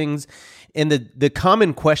Airbnb listings, and the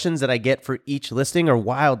common questions that I get for each listing are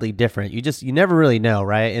wildly different. You never really know,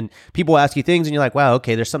 right? And people ask you things and you're like, wow,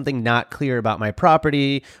 okay, there's something not clear about my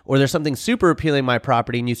property, or there's something super appealing to my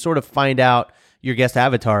property, and you sort of find out your guest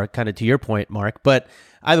avatar, kind of to your point, Mark. But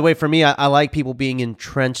either way, for me, I like people being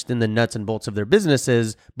entrenched in the nuts and bolts of their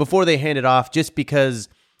businesses before they hand it off, just because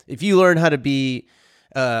if you learn how to be,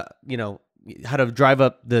 how to drive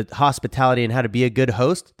up the hospitality and how to be a good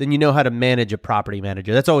host, then you know how to manage a property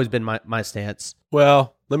manager. That's always been my stance.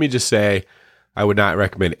 Well, let me just say, I would not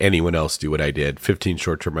recommend anyone else do what I did. 15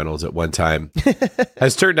 short-term rentals at one time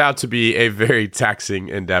has turned out to be a very taxing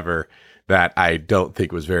endeavor that I don't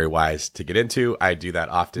think was very wise to get into. I do that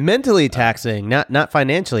often. Mentally taxing, not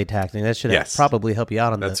financially taxing. That should probably help you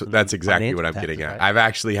out on that's exactly what I'm getting at. Right? I've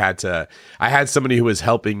actually I had somebody who was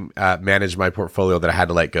helping manage my portfolio that I had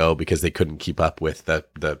to let go because they couldn't keep up with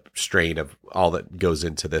the strain of all that goes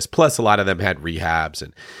into this. Plus, a lot of them had rehabs,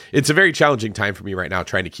 and it's a very challenging time for me right now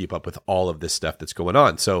trying to keep up with all of this stuff that's going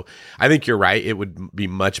on. So I think you're right. It would be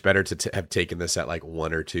much better to have taken this at like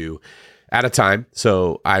 1 or 2 at a time.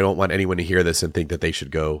 So I don't want anyone to hear this and think that they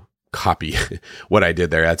should go copy what I did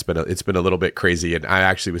there. It's been a little bit crazy. And I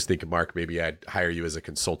actually was thinking, Mark, maybe I'd hire you as a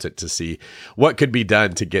consultant to see what could be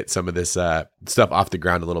done to get some of this stuff off the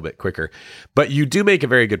ground a little bit quicker. But you do make a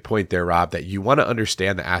very good point there, Rob, that you want to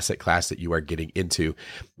understand the asset class that you are getting into.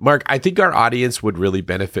 Mark, I think our audience would really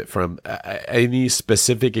benefit from any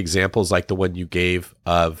specific examples like the one you gave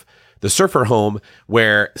of the Surfer home,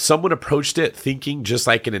 where someone approached it thinking just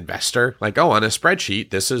like an investor, like, oh, on a spreadsheet,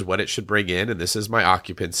 this is what it should bring in, and this is my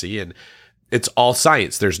occupancy, and it's all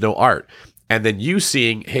science. There's no art. And then you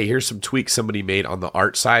seeing, hey, here's some tweaks somebody made on the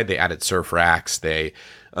art side. They added surf racks. They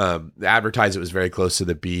advertised it was very close to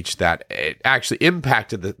the beach, that it actually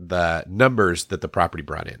impacted the numbers that the property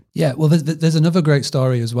brought in. Yeah, well, there's another great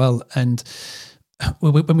story as well. And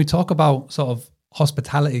when we talk about sort of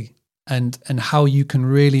hospitality, and how you can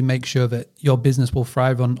really make sure that your business will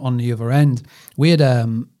thrive on the other end. We had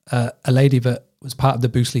a lady that was part of the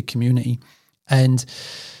Boostly community, and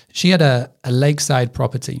she had a lakeside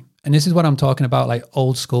property. And this is what I'm talking about, like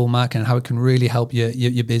old school marketing and how it can really help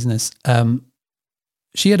your business.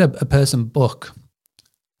 She had a person book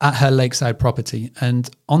at her lakeside property, and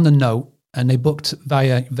on the note, and they booked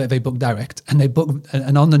direct,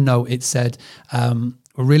 and on the note it said,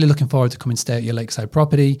 we're really looking forward to coming stay at your lakeside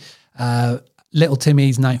property. Little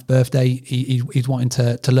Timmy's 9th birthday, he's wanting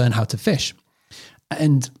to learn how to fish.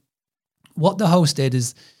 And what the host did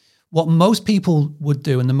is what most people would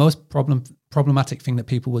do, and the most problematic thing that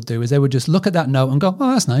people would do is they would just look at that note and go,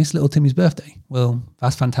 oh, that's nice, little Timmy's birthday. Well,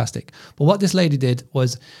 that's fantastic. But what this lady did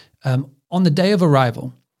was on the day of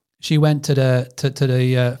arrival, she went to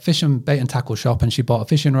the fish and bait and tackle shop, and she bought a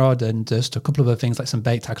fishing rod and just a couple of other things like some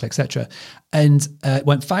bait tackle, etc. And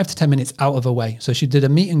went 5 to 10 minutes out of her way. So she did a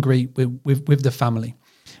meet and greet with the family.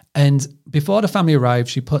 And before the family arrived,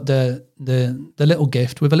 she put the little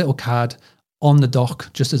gift with a little card on the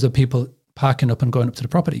dock, just as the people parking up and going up to the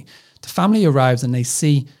property. The family arrives and they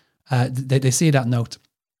see they see that note,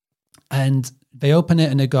 and they open it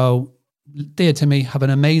and they go, "Dear Timmy, have an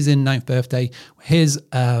amazing 9th birthday. Here's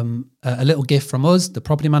a little gift from us, the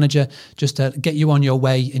property manager, just to get you on your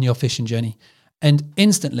way in your fishing journey." And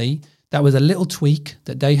instantly, that was a little tweak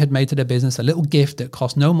that they had made to their business, a little gift that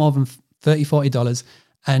cost no more than $30, $40.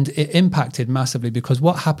 And it impacted massively, because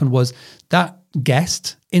what happened was that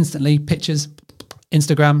guest instantly, pictures,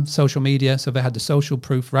 Instagram, social media. So they had the social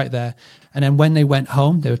proof right there. And then when they went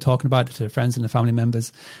home, they were talking about it to their friends and their family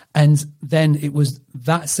members. And then it was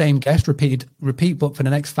that same guest repeat book for the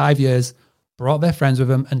next 5 years, brought their friends with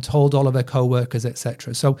them and told all of their co-workers,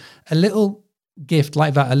 etc. So a little gift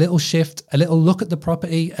like that, a little shift, a little look at the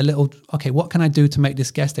property, a little, okay, what can I do to make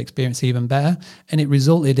this guest experience even better? And it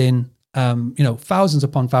resulted in thousands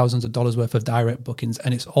upon thousands of dollars worth of direct bookings,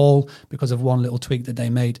 and it's all because of one little tweak that they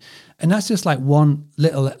made. And that's just like one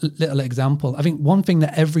little example. I think one thing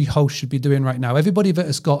that every host should be doing right now, everybody that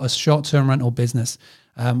has got a short-term rental business,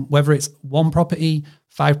 whether it's 1 property,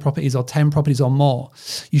 5 properties, or 10 properties or more,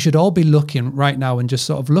 you should all be looking right now and just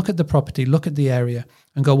sort of look at the property, look at the area,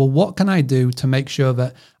 and go, well, what can I do to make sure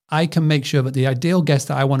that I can make sure that the ideal guest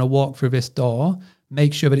that I want to walk through this door,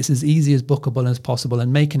 make sure that it's as easy as bookable as possible,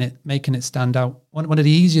 and making it stand out. One of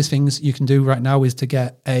the easiest things you can do right now is to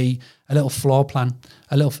get a little floor plan,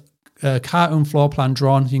 a little cartoon floor plan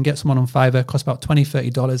drawn. You can get someone on Fiverr, it costs about $20,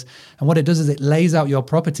 $30. And what it does is it lays out your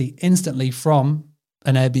property instantly from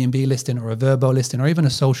an Airbnb listing or a Vrbo listing or even a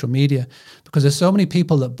social media, because there's so many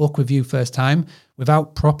people that book with you first time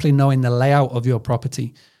without properly knowing the layout of your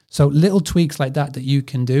property. So little tweaks like that you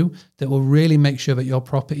can do that will really make sure that your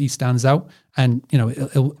property stands out, and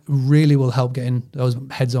it really will help getting those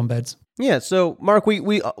heads on beds. Yeah. So Mark,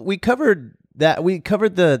 we covered that. We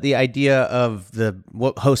covered the idea of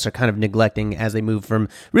what hosts are kind of neglecting as they move from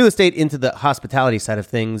real estate into the hospitality side of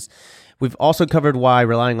things. We've also covered why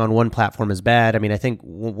relying on one platform is bad. I mean, I think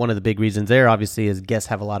one of the big reasons there obviously is guests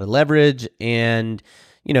have a lot of leverage, and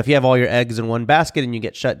if you have all your eggs in one basket and you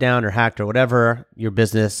get shut down or hacked or whatever, your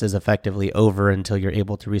business is effectively over until you're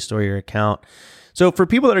able to restore your account. So for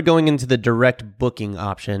people that are going into the direct booking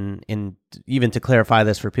option, and even to clarify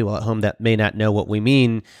this for people at home that may not know what we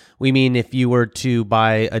mean if you were to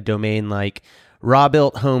buy a domain like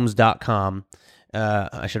rawbuilthomes.com,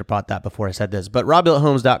 I should have brought that before I said this, but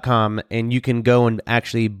rawbuilthomes.com, and you can go and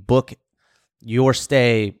actually book your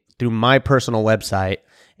stay through my personal website.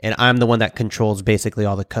 And I'm the one that controls basically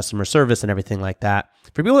all the customer service and everything like that.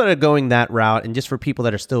 For people that are going that route, and just for people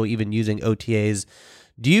that are still even using OTAs,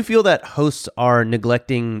 do you feel that hosts are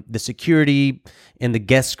neglecting the security and the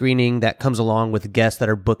guest screening that comes along with guests that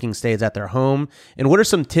are booking stays at their home? And what are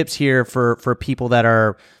some tips here for people that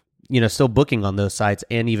are still booking on those sites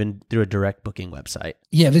and even through a direct booking website?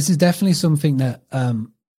 Yeah, this is definitely something that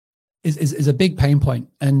is a big pain point.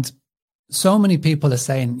 And so many people are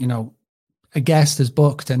saying, a guest has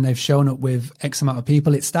booked and they've shown up with X amount of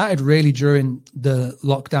people. It started really during the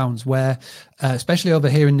lockdowns where, especially over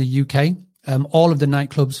here in the UK, all of the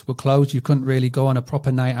nightclubs were closed. You couldn't really go on a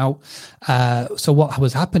proper night out. So what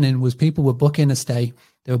was happening was people were booking a stay.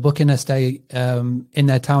 They were booking a stay in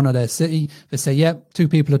their town or their city. They say, yep, 2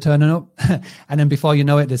 people are turning up. And then before you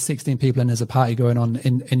know it, there's 16 people and there's a party going on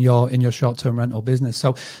in your short-term rental business.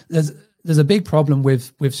 So there's a big problem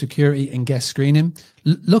with security and guest screening.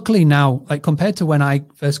 Luckily now, like compared to when I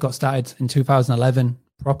first got started in 2011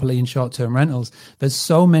 properly in short-term rentals, there's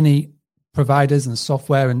so many providers and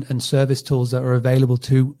software and service tools that are available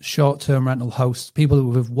to short-term rental hosts, people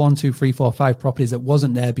with 1, 2, 3, 4, 5 properties that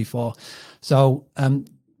wasn't there before. So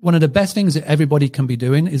one of the best things that everybody can be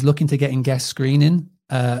doing is looking to getting guest screening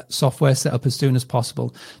software set up as soon as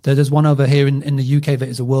possible. There's one over here in the UK that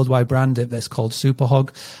is a worldwide brand that's called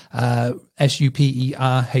Superhog,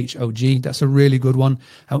 Superhog. That's a really good one.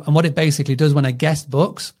 And what it basically does when a guest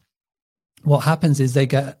books, what happens is they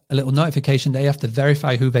get a little notification. They have to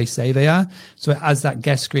verify who they say they are. So it adds that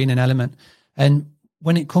guest screening element. And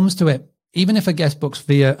when it comes to it, even if a guest books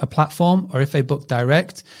via a platform or if they book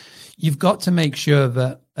direct, you've got to make sure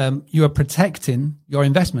that you are protecting your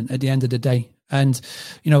investment at the end of the day. And,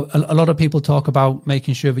 a lot of people talk about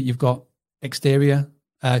making sure that you've got exterior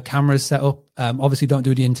cameras set up. Obviously, don't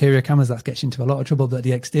do the interior cameras. That gets you into a lot of trouble. But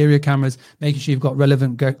the exterior cameras, making sure you've got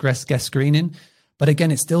relevant guest screening. But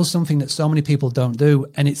again, it's still something that so many people don't do.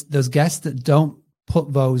 And it's those guests that don't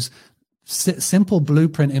put those simple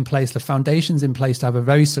blueprint in place, the foundations in place to have a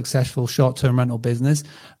very successful short-term rental business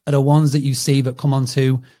are the ones that you see that come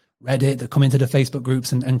onto Reddit, that come into the Facebook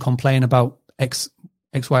groups and complain about X,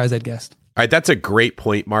 X, Y, or Z guest. All right, that's a great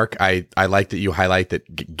point, Mark. I like that you highlight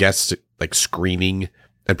that guests, like screening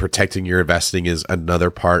and protecting your investing, is another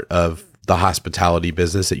part of the hospitality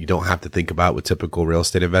business that you don't have to think about with typical real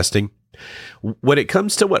estate investing. When it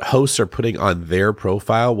comes to what hosts are putting on their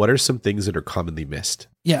profile, what are some things that are commonly missed?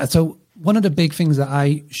 Yeah, so one of the big things that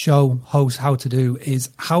I show hosts how to do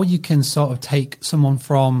is how you can sort of take someone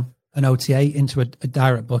from an OTA into a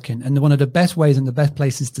direct booking. And one of the best ways and the best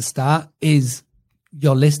places to start is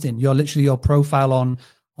your listing, your profile on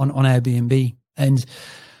Airbnb. And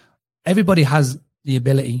everybody has the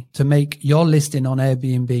ability to make your listing on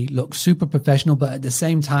Airbnb look super professional, but at the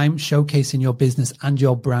same time showcasing your business and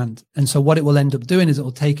your brand. And so what it will end up doing is it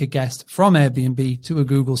will take a guest from Airbnb to a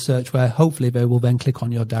Google search where hopefully they will then click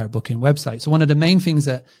on your direct booking website. So one of the main things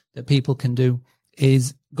that people can do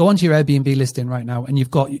is go onto your Airbnb listing right now, and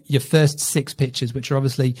you've got your first 6 pictures, which are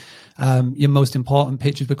obviously your most important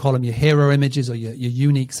pictures. We call them your hero images or your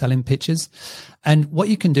unique selling pictures. And what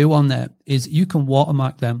you can do on there is you can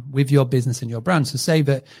watermark them with your business and your brand. So say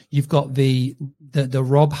that you've got the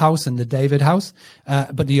Rob house and the David house,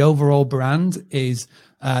 but the overall brand is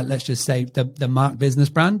let's just say the Mark business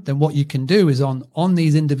brand. Then what you can do is on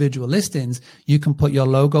these individual listings, you can put your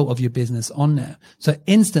logo of your business on there. So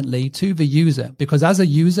instantly to the user, because as a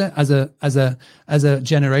user, as a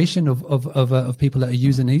generation of people that are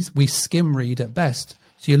using these, we skim read at best.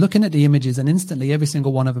 So you're looking at the images and instantly every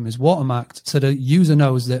single one of them is watermarked. So the user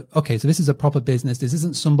knows that, okay, so this is a proper business. This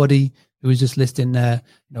isn't somebody who is just listing a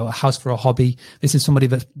house for a hobby. This is somebody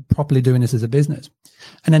that's properly doing this as a business.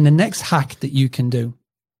 And then the next hack that you can do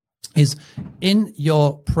is in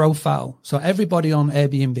your profile. So everybody on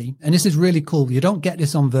Airbnb, and this is really cool. You don't get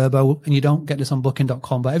this on Vrbo and you don't get this on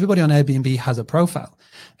booking.com, but everybody on Airbnb has a profile.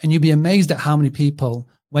 And you'd be amazed at how many people,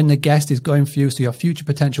 when the guest is going through, so your future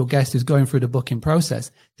potential guest is going through the booking process,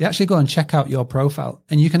 they actually go and check out your profile,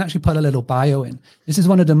 and you can actually put a little bio in. This is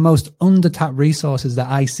one of the most under-tapped resources that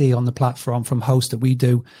I see on the platform from hosts that we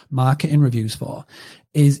do marketing reviews for,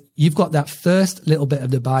 is you've got that first little bit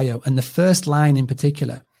of the bio, and the first line in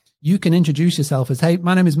particular, you can introduce yourself as, hey,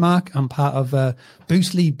 my name is Mark. I'm part of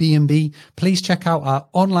Boostly B&B. Please check out our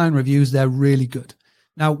online reviews. They're really good.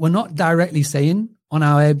 Now, we're not directly saying on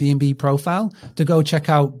our Airbnb profile to go check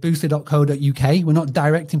out boostly.co.uk. We're not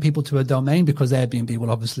directing people to a domain because Airbnb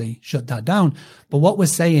will obviously shut that down. But what we're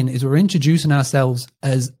saying is we're introducing ourselves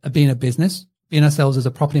as being a business, being ourselves as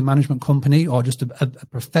a property management company or just a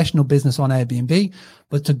professional business on Airbnb,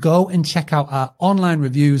 but to go and check out our online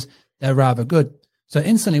reviews. They're rather good. So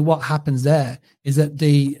instantly what happens there is that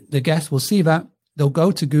the guest will see that, they'll go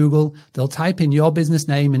to Google, they'll type in your business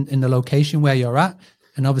name in the location where you're at,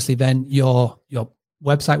 and obviously then your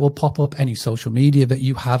website will pop up, any social media that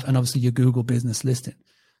you have, and obviously your Google business listing.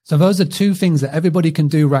 So those are 2 things that everybody can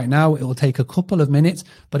do right now. It will take a couple of minutes,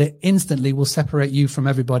 but it instantly will separate you from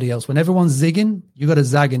everybody else. When everyone's zigging, you got to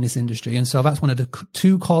zag in this industry. And so that's one of the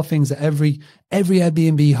 2 core things that every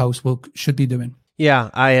Airbnb host should be doing.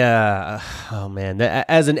 Yeah, oh man,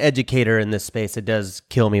 as an educator in this space, it does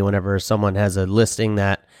kill me whenever someone has a listing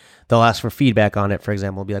that they'll ask for feedback on it, for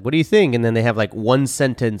example, be like, what do you think? And then they have like 1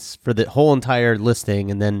 sentence for the whole entire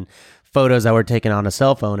listing and then photos that were taken on a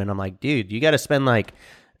cell phone. And I'm like, dude, you got to spend like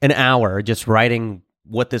an hour just writing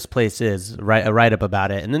what this place is, write a write-up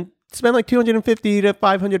about it, and then spend like $250 to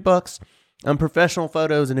 $500 on professional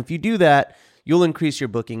photos. And if you do that, you'll increase your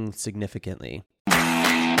booking significantly.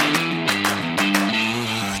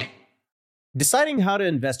 Deciding how to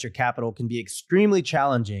invest your capital can be extremely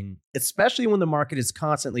challenging, especially when the market is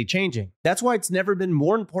constantly changing. That's why it's never been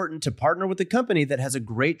more important to partner with a company that has a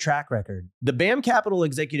great track record. The BAM Capital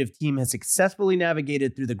executive team has successfully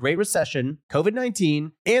navigated through the Great Recession,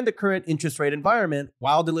 COVID-19, and the current interest rate environment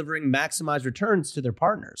while delivering maximized returns to their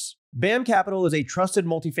partners. BAM Capital is a trusted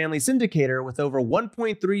multifamily syndicator with over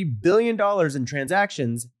 $1.3 billion in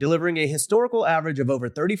transactions, delivering a historical average of over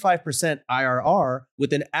 35% IRR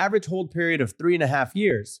with an average hold period of 3.5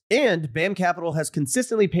 years. And BAM Capital has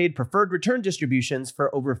consistently paid preferred return distributions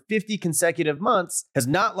for over 50 consecutive months, has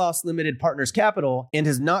not lost limited partners capital, and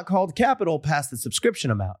has not called capital past the subscription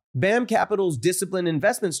amount. BAM Capital's disciplined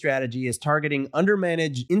investment strategy is targeting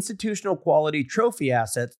undermanaged institutional quality trophy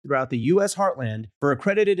assets throughout the U.S. heartland for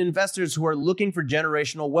accredited investors who are looking for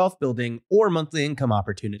generational wealth building or monthly income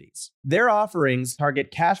opportunities. Their offerings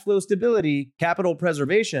target cash flow stability, capital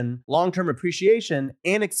preservation, long-term appreciation,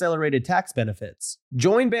 and accelerated tax benefits.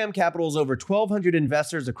 Join BAM Capital's over 1,200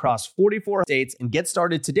 investors across 44 states and get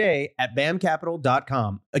started today at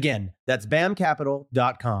bamcapital.com. Again, that's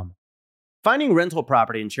bamcapital.com. Finding rental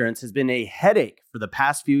property insurance has been a headache for the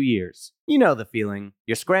past few years. You know the feeling.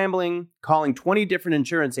 You're scrambling, calling 20 different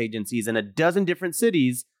insurance agencies in a dozen different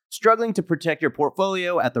cities, struggling to protect your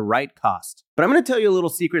portfolio at the right cost. But I'm going to tell you a little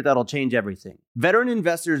secret that'll change everything. Veteran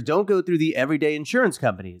investors don't go through the everyday insurance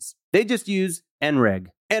companies. They just use NREG.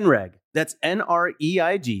 NREG, that's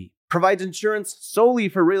N-R-E-I-G, provides insurance solely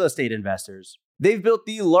for real estate investors. They've built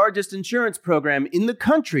the largest insurance program in the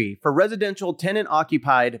country for residential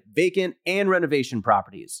tenant-occupied, vacant, and renovation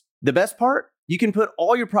properties. The best part? You can put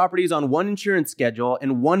all your properties on one insurance schedule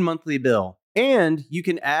and one monthly bill. And you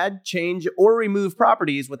can add, change, or remove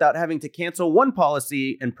properties without having to cancel one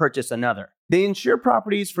policy and purchase another. They insure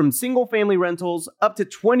properties from single-family rentals up to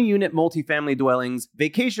 20-unit multifamily dwellings,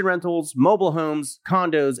 vacation rentals, mobile homes,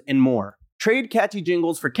 condos, and more. Trade catchy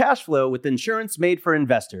jingles for cash flow with insurance made for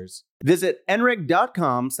investors. Visit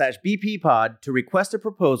nreg.com/bppod to request a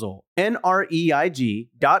proposal.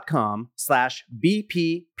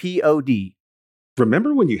 nreg.com/bppod.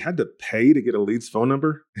 Remember when you had to pay to get a lead's phone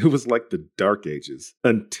number? It was like the dark ages.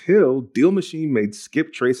 Until Deal Machine made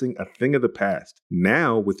skip tracing a thing of the past.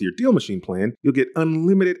 Now, with your Deal Machine plan, you'll get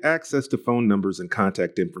unlimited access to phone numbers and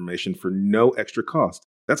contact information for no extra cost.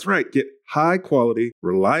 That's right, get high-quality,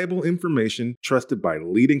 reliable information trusted by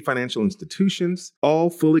leading financial institutions, all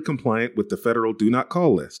fully compliant with the federal Do Not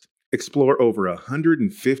Call list. Explore over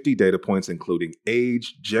 150 data points including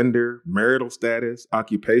age, gender, marital status,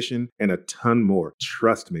 occupation, and a ton more.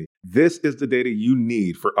 Trust me, this is the data you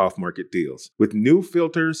need for off-market deals. With new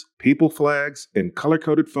filters, people flags, and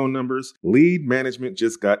color-coded phone numbers, lead management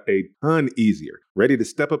just got a ton easier. Ready to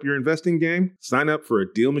step up your investing game? Sign up for a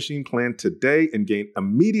Deal Machine plan today and gain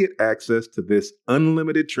immediate access to this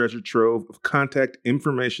unlimited treasure trove of contact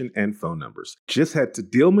information and phone numbers. Just head to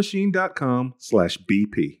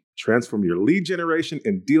DealMachine.com/BP. Transform your lead generation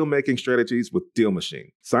and deal-making strategies with Deal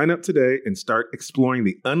Machine. Sign up today and start exploring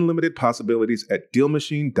the unlimited possibilities at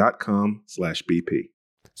DealMachine.com/BP.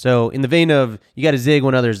 So in the vein of you got to zig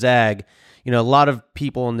when others zag, a lot of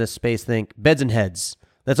people in this space think beds and heads.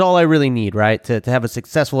 That's all I really need, right? To have a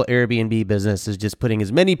successful Airbnb business is just putting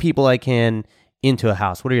as many people I can into a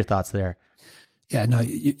house. What are your thoughts there? Yeah, no,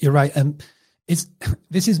 you're right.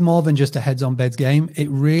 This is more than just a heads on beds game. It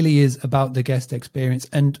really is about the guest experience.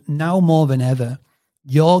 And now more than ever,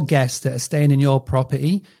 your guests that are staying in your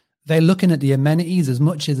property, they're looking at the amenities as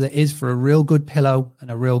much as it is for a real good pillow and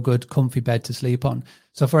a real good comfy bed to sleep on.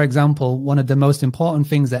 So for example, one of the most important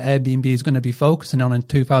things that Airbnb is going to be focusing on in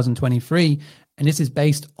 2023, and this is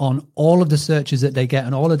based on all of the searches that they get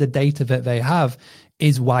and all of the data that they have,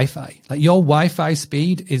 is Wi-Fi. Like your Wi-Fi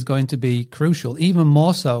speed is going to be crucial, even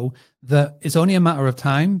more so that it's only a matter of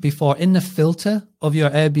time before in the filter of your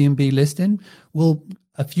Airbnb listing will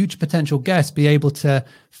a future potential guest be able to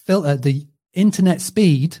filter the internet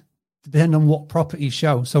speed depending on what properties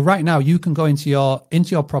show. So right now you can go into your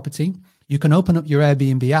property, you can open up your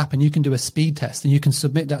Airbnb app and you can do a speed test and you can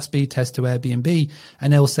submit that speed test to Airbnb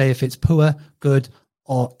and they'll say if it's poor, good,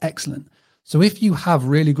 or excellent. So if you have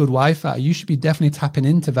really good Wi-Fi, you should be definitely tapping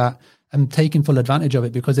into that and taking full advantage of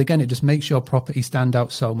it because, again, it just makes your property stand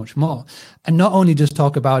out so much more. And not only just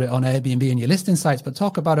talk about it on Airbnb and your listing sites, but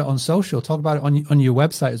talk about it on social, talk about it on your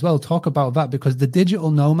website as well. Talk about that because the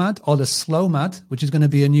digital nomad or the slow mad, which is going to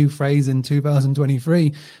be a new phrase in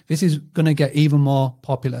 2023, this is going to get even more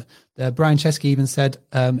popular. Brian Chesky even said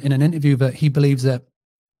in an interview that he believes that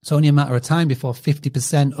it's only a matter of time before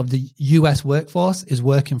 50% of the US workforce is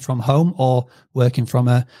working from home or working from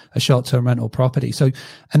a short-term rental property. So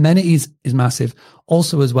amenities is massive.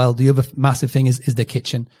 Also as well, the other massive thing is the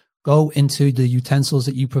kitchen. Go into the utensils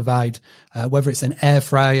that you provide, whether it's an air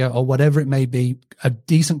fryer or whatever it may be, a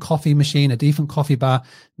decent coffee machine, a decent coffee bar.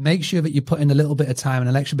 Make sure that you put in a little bit of time and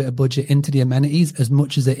an extra bit of budget into the amenities as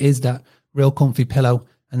much as it is that real comfy pillow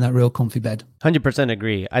and that real comfy bed. 100%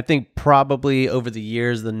 agree. I think probably over the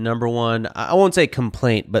years, the number one, I won't say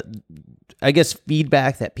complaint, but I guess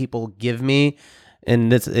feedback that people give me,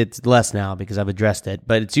 and it's less now because I've addressed it,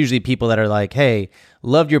 but it's usually people that are like, hey,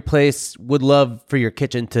 loved your place, would love for your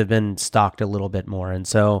kitchen to have been stocked a little bit more. And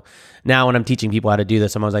so now when I'm teaching people how to do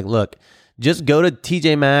this, I'm always like, look, just go to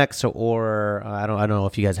TJ Maxx or I don't know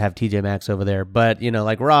if you guys have TJ Maxx over there, but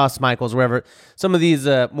like Ross, Michaels, wherever, some of these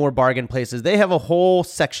more bargain places, they have a whole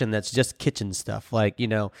section that's just kitchen stuff, like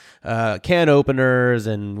can openers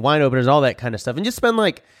and wine openers, all that kind of stuff, and just spend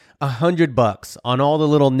like $100 on all the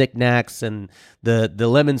little knickknacks and the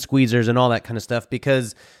lemon squeezers and all that kind of stuff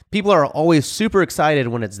because people are always super excited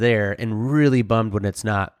when it's there and really bummed when it's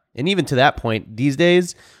not. And even to that point, these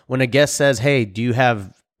days, when a guest says, hey, do you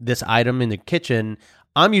have this item in the kitchen,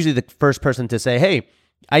 I'm usually the first person to say, hey,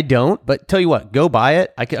 I don't, but tell you what, go buy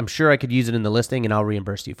it. I'm sure I could use it in the listing and I'll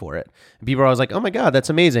reimburse you for it. And people are always like, oh my God, that's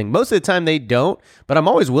amazing. Most of the time they don't, but I'm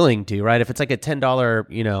always willing to, right? If it's like a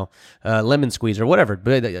 $10, lemon squeeze or whatever,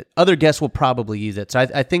 but other guests will probably use it. So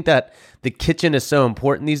I think that the kitchen is so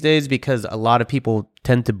important these days because a lot of people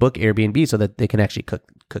tend to book Airbnb so that they can actually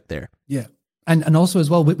cook there. Yeah. And also as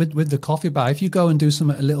well with the coffee bar, if you go and do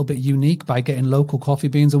something a little bit unique by getting local coffee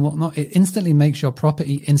beans and whatnot, it instantly makes your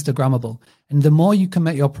property Instagrammable. And the more you can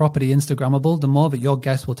make your property Instagrammable, the more that your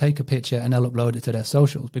guests will take a picture and they'll upload it to their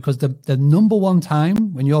socials. Because the number one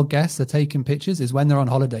time when your guests are taking pictures is when they're on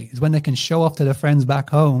holiday, is when they can show off to their friends back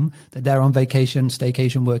home that they're on vacation,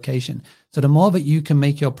 staycation, workation. So the more that you can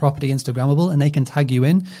make your property Instagrammable and they can tag you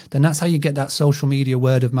in, then that's how you get that social media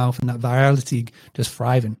word of mouth and that virality just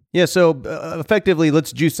thriving. Yeah, so effectively,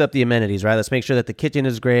 let's juice up the amenities, right? Let's make sure that the kitchen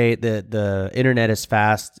is great, the internet is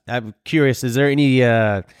fast. I'm curious, is there any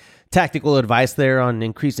tactical advice there on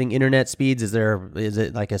increasing internet speeds? Is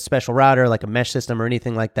it like a special router, like a mesh system or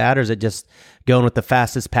anything like that? Or is it just going with the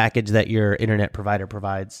fastest package that your internet provider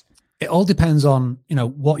provides? It all depends on,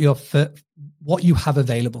 what you have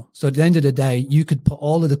available. So at the end of the day, you could put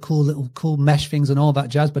all of the cool mesh things and all that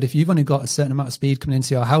jazz, but if you've only got a certain amount of speed coming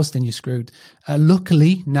into your house, then you're screwed.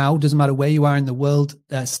 Luckily now, doesn't matter where you are in the world,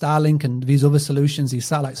 Starlink and these other solutions, these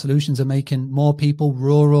satellite solutions are making more people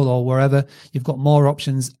rural or wherever, you've got more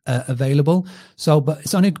options available. So, but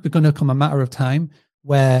it's only going to come a matter of time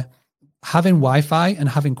where having Wi-Fi and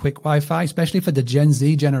having quick Wi-Fi, especially for the Gen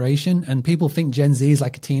Z generation, and people think Gen Z is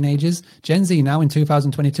like teenagers. Gen Z now in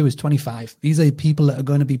 2022 is 25. These are people that are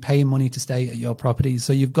going to be paying money to stay at your properties.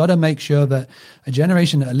 So you've got to make sure that a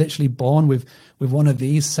generation that are literally born with one of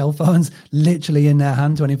these cell phones literally in their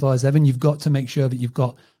hand 24/7, you've got to make sure that you've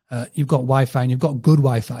got Wi-Fi and you've got good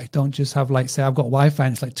Wi-Fi. Don't just have say I've got Wi-Fi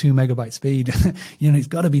and it's like 2 megabyte speed. It's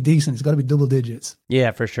got to be decent. It's got to be double digits.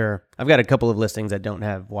 Yeah, for sure. I've got a couple of listings that don't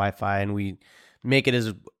have Wi-Fi and we make it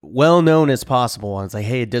as well known as possible. And it's like,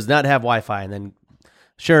 hey, it does not have Wi-Fi. And then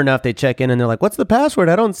sure enough, they check in and they're like, what's the password?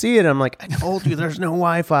 I don't see it. I'm like, I told you there's no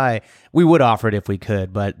Wi-Fi. We would offer it if we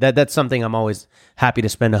could, but that's something I'm always happy to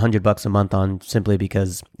spend $100 a month on simply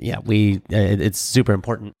because, it's super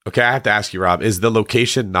important. Okay, I have to ask you, Rob, is the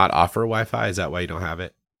location not offer Wi-Fi? Is that why you don't have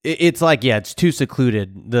it? It's like, it's too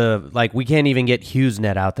secluded. We can't even get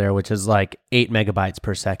HughesNet out there, which is like 8 megabytes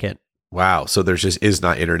per second. Wow, so there just is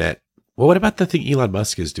not internet. Well, what about the thing Elon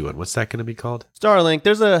Musk is doing? What's that going to be called? Starlink.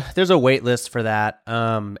 There's a wait list for that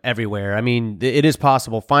everywhere. I mean, it is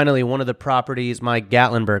possible. Finally, one of the properties, my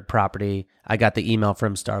Gatlinburg property, I got the email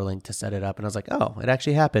from Starlink to set it up, and I was like, oh, it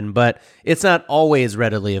actually happened. But it's not always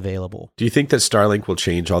readily available. Do you think that Starlink will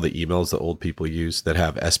change all the emails that old people use that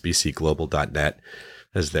have sbcglobal.net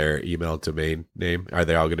as their email domain name? Are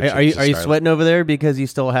they all going to change? Are you sweating over there because you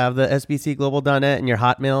still have the sbcglobal.net and your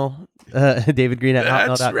Hotmail? David Green at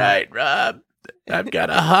Hotmail.com. That's right, Rob. I've got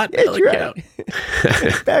a Hotmail account.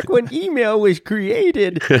 Right. Back when email was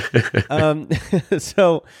created.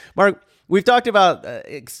 So, Mark, we've talked about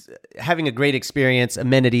having a great experience,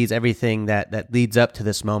 amenities, everything that leads up to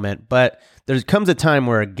this moment. But there comes a time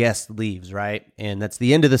where a guest leaves, right? And that's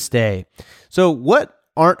the end of the stay. So what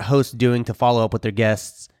aren't hosts doing to follow up with their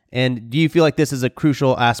guests? And do you feel like this is a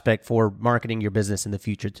crucial aspect for marketing your business in the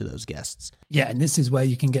future to those guests? Yeah, and this is where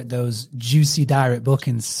you can get those juicy direct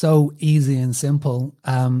bookings so easy and simple.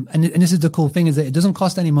 And this is the cool thing is that it doesn't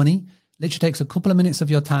cost any money. Literally takes a couple of minutes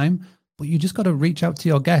of your time, but you just got to reach out to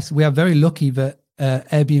your guests. We are very lucky that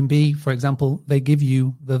Airbnb, for example, they give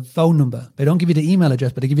you the phone number. They don't give you the email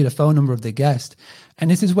address, but they give you the phone number of the guest.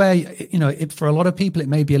 And this is where, for a lot of people, it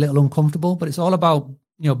may be a little uncomfortable, but it's all about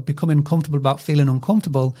becoming comfortable about feeling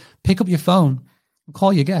uncomfortable. Pick up your phone and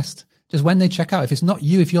call your guest. Just when they check out, if it's not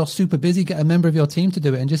you, if you're super busy, get a member of your team to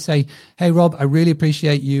do it and just say, hey, Rob, I really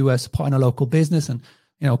appreciate you supporting a local business and,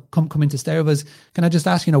 come in to stay with us. Can I just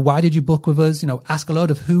ask, why did you book with us? Ask a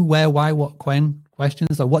load of who, where, why, what, when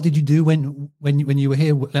questions. Like, what did you do when you were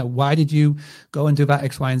here? Why did you go and do that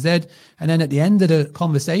X, Y, and Z? And then at the end of the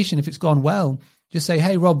conversation, if it's gone well, just say,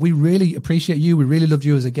 hey, Rob, we really appreciate you. We really loved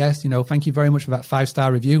you as a guest. Thank you very much for that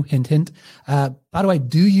 5-star review. Hint, hint. By the way,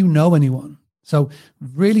 do you know anyone? So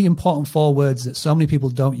really important 4 words that so many people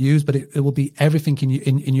don't use, but it will be everything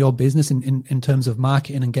in your business in terms of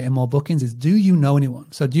marketing and getting more bookings is, do you know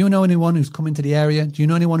anyone? So do you know anyone who's coming to the area? Do you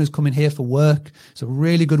know anyone who's coming here for work? It's a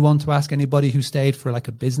really good one to ask anybody who stayed for like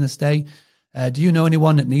a business day. Do you know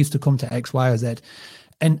anyone that needs to come to X, Y, or Z?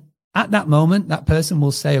 And at that moment, that person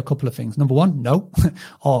will say a couple of things. Number one, no,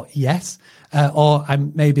 or yes, or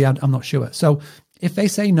I'm not sure. So If they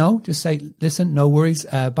say no, just say, listen, no worries.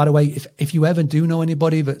 By the way, if you ever do know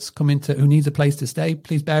anybody that's coming to who needs a place to stay,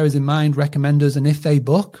 please bear us in mind, recommend us. And if they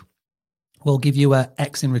book, we'll give you a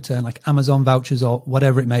X in return, like Amazon vouchers or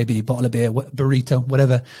whatever it may be, bottle of beer, burrito,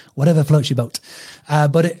 whatever floats your boat.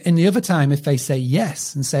 But in the other time, if they say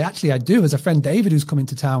yes and say, actually, I do, as a friend David who's coming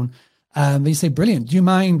to town, you say, brilliant. Do you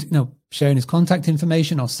mind, sharing his contact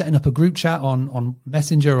information or setting up a group chat on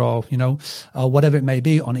Messenger or, or whatever it may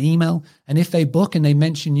be on email? And if they book and they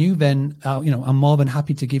mention you, then, I'm more than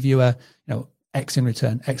happy to give you a, X in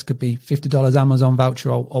return. X could be $50 Amazon voucher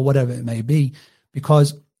or whatever it may be.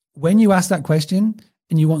 Because when you ask that question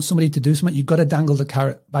and you want somebody to do something, you've got to dangle the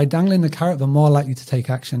carrot. By dangling the carrot, they're more likely to take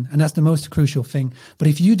action. And that's the most crucial thing. But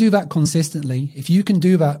if you do that consistently, if you can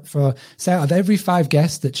do that for, say, out of every 5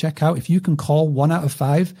 guests that check out, if you can call 1 out of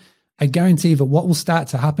 5, I guarantee that what will start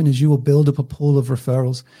to happen is you will build up a pool of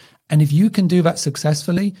referrals. And if you can do that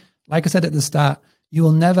successfully, like I said at the start, you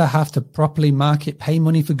will never have to properly market, pay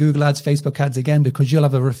money for Google ads, Facebook ads again, because you'll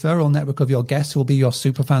have a referral network of your guests who will be your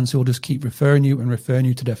super fans who will just keep referring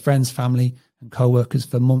you to their friends, family, and co-workers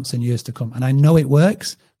for months and years to come. And I know it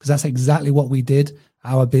works because that's exactly what we did,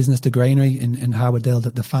 our business, The Granary, in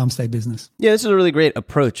Howardale, the farm stay business. Yeah, this is a really great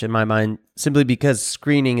approach in my mind, simply because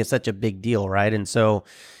screening is such a big deal, right? And so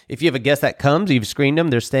if you have a guest that comes, you've screened them,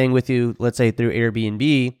 they're staying with you, let's say through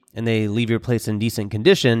Airbnb, and they leave your place in decent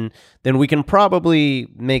condition, then we can probably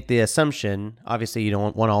make the assumption, obviously you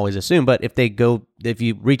don't want to always assume, but if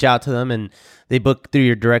you reach out to them and they book through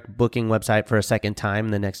your direct booking website for a second time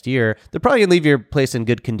in the next year, they're probably going to leave your place in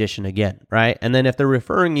good condition again, right? And then if they're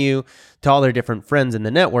referring you to all their different friends in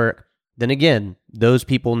the network, then again, those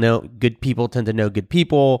people good people tend to know good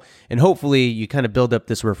people, and hopefully you kind of build up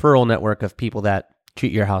this referral network of people that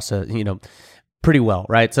treat your house, pretty well,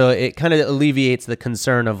 right? So it kind of alleviates the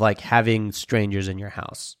concern of like having strangers in your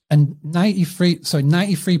house. And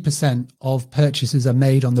 93% of purchases are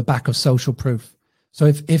made on the back of social proof. So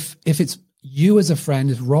if it's you as a friend,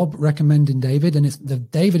 is Rob recommending David, and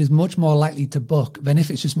David is much more likely to book than if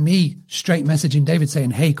it's just me straight messaging David saying,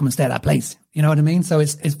 "Hey, come and stay at that place." You know what I mean? So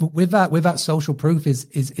it's with that social proof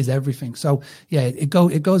is everything. So yeah, it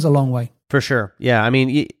goes a long way. For sure. Yeah, I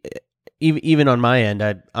mean, even on my end,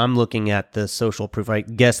 I'm looking at the social proof,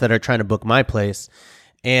 right? Guests that are trying to book my place.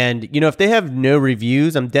 And, if they have no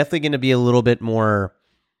reviews, I'm definitely going to be a little bit more,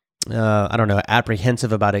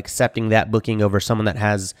 apprehensive about accepting that booking over someone that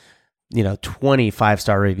has, 20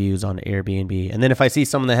 5-star reviews on Airbnb. And then if I see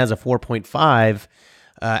someone that has a 4.5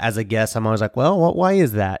 as a guest, I'm always like, well, why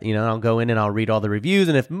is that? I'll go in and I'll read all the reviews.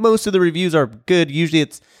 And if most of the reviews are good, usually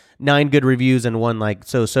it's 9 good reviews and 1 like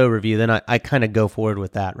so-so review, then I kind of go forward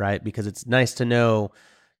with that, right? Because it's nice to know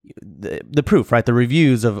the proof, right? The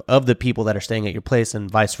reviews of the people that are staying at your place,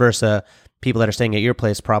 and vice versa. People that are staying at your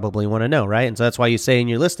place probably want to know, right? And so that's why you say in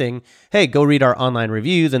your listing, hey, go read our online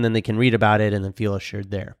reviews, and then they can read about it and then feel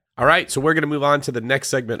assured there. All right, so we're going to move on to the next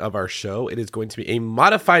segment of our show. It is going to be a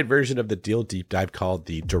modified version of the Deal Deep Dive called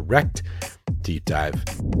the Direct Deep Dive.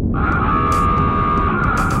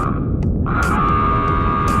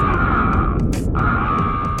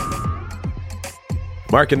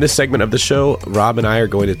 Mark, in this segment of the show, Rob and I are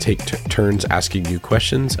going to take turns asking you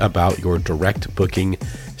questions about your direct booking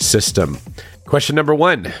system. Question number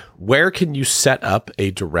 1, where can you set up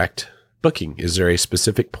a direct booking? Is there a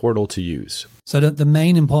specific portal to use? So the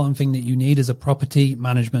main important thing that you need is a property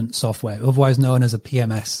management software, otherwise known as a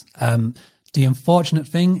PMS. The unfortunate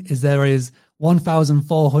thing is there is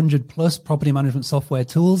 1,400 plus property management software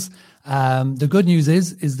tools. The good news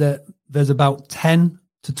is that there's about 10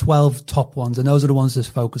 to 12 top ones, and those are the ones to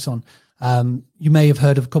focus on. You may have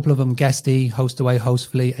heard of a couple of them, Guesty, Hostaway,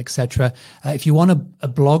 Hostfully, etc. If you want a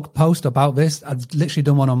blog post about this, I've literally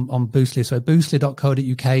done one on Boostly. So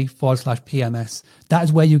boostly.co.uk/PMS. That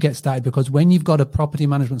is where you get started, because when you've got a property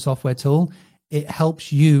management software tool, it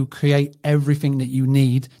helps you create everything that you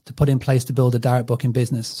need to put in place to build a direct booking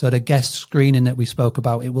business. So the guest screening that we spoke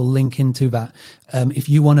about, it will link into that. If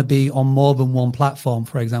you want to be on more than one platform,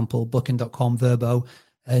 for example, Booking.com, Vrbo,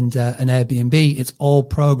 and an Airbnb, it's all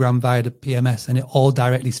programmed via the PMS, and it all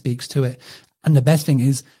directly speaks to it. And the best thing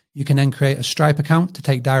is you can then create a Stripe account to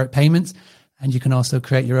take direct payments, and you can also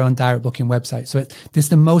create your own direct booking website. So this is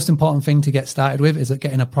the most important thing to get started with, is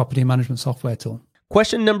getting a property management software tool.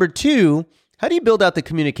 Question number 2, how do you build out the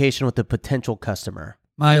communication with the potential customer?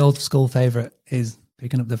 My old school favorite is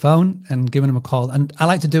picking up the phone and giving them a call. And I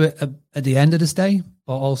like to do it at the end of the stay,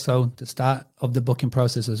 but also the start of the booking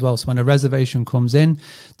process as well. So when a reservation comes in,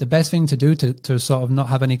 the best thing to do to sort of not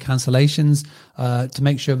have any cancellations, to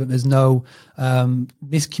make sure that there's no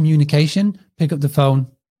miscommunication, pick up the phone,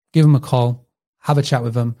 give them a call, have a chat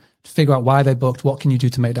with them, figure out why they booked. What can you do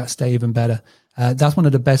to make that stay even better? That's one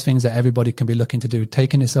of the best things that everybody can be looking to do,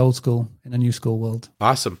 taking this old school in a new school world.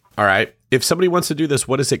 Awesome. All right. If somebody wants to do this,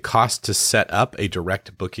 what does it cost to set up a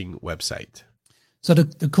direct booking website? So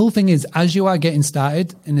the cool thing is, as you are getting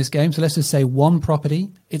started in this game, so let's just say one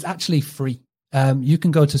property, it's actually free. You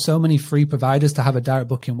can go to so many free providers to have a direct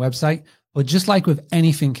booking website. But just like with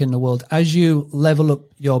anything in the world, as you level up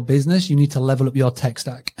your business, you need to level up your tech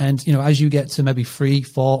stack. And, as you get to maybe 3,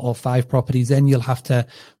 4, or 5 properties, then you'll have to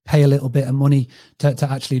pay a little bit of money to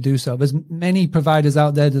actually do so. There's many providers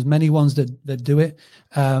out there. There's many ones that do it.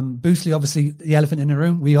 Boostly, obviously, the elephant in the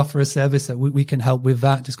room. We offer a service that we can help with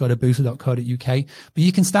that. Just go to boostly.co.uk. But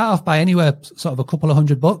you can start off by anywhere sort of a couple of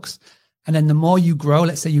 $100. And then the more you grow,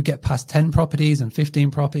 let's say you get past 10 properties and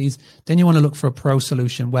 15 properties, then you want to look for a pro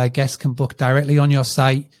solution where guests can book directly on your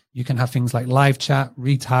site. You can have things like live chat,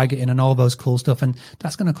 retargeting, and all those cool stuff. And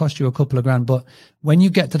that's going to cost you a couple of grand. But when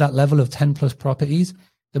you get to that level of 10 plus properties,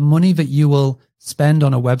 the money that you will spend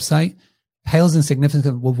on a website pales in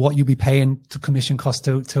significance with what you'll be paying to commission costs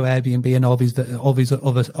to Airbnb and all these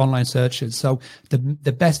other online searches. So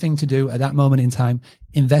the best thing to do at that moment in time,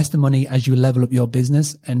 invest the money as you level up your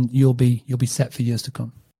business, and you'll be set for years to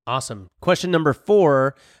come. Awesome. Question number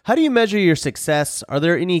 4, how do you measure your success? Are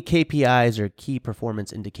there any KPIs or key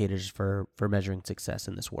performance indicators for measuring success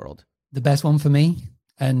in this world? The best one for me,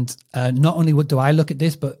 and not only do I look at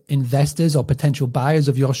this, but investors or potential buyers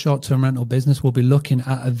of your short-term rental business will be looking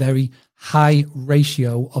at a very high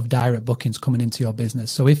ratio of direct bookings coming into your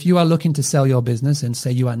business. So if you are looking to sell your business and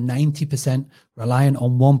say you are 90% reliant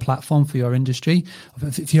on one platform for your industry,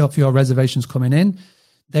 for your reservations coming in,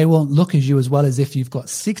 they won't look at you as well as if you've got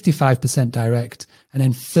 65% direct and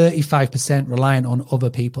then 35% reliant on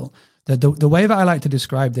other people. The way that I like to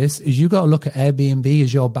describe this is you got to look at Airbnb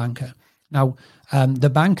as your banker. Now,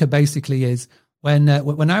 the banker basically is when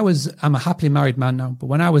I'm a happily married man now, but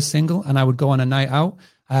when I was single and I would go on a night out,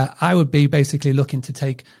 I would be basically looking to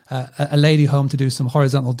take a lady home to do some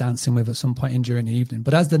horizontal dancing with at some point during the evening.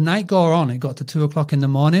 But as the night got on, it got to 2:00 in the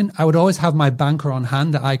morning, I would always have my banker on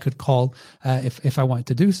hand that I could call if I wanted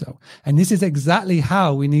to do so. And this is exactly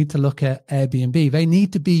how we need to look at Airbnb. They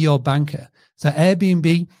need to be your banker. So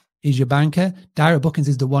Airbnb is your banker. Direct bookings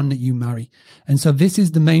is the one that you marry. And so this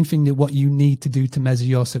is the main thing that what you need to do to measure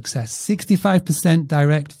your success. 65%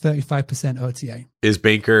 direct, 35% OTA. Is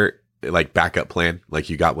banker like backup plan?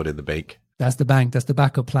 Like you got one in the bank? That's the bank. That's the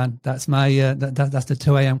backup plan. That's my that's the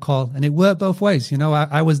 2 a.m. call, and it worked both ways.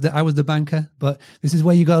 I was the banker, but this is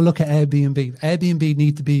where you got to look at Airbnb. Airbnb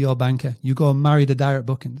need to be your banker. You go and marry the direct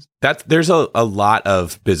bookings. There's a lot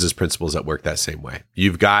of business principles that work that same way.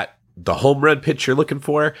 You've got the home run pitch you're looking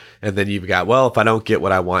for, and then you've got, well, if I don't get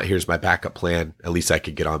what I want, here's my backup plan. At least I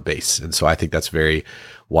could get on base. And so I think that's very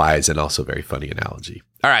wise and also very funny analogy.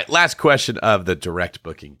 All right, last question of the direct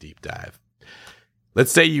booking deep dive.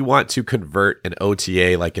 Let's say you want to convert an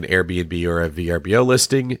OTA like an Airbnb or a VRBO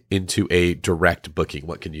listing into a direct booking.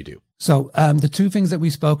 What can you do? So the two things that we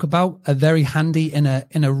spoke about are very handy in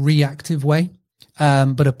a reactive way,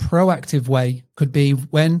 but a proactive way could be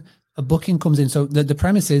when a booking comes in. So the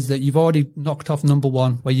premise is that you've already knocked off number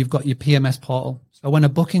 1, where you've got your PMS portal. So when a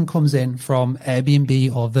booking comes in from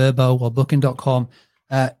Airbnb or Vrbo or Booking.com,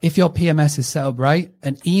 if your PMS is set up right,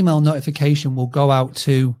 an email notification will go out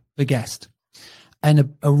to the guest.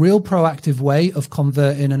 And a real proactive way of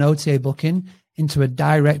converting an OTA booking into a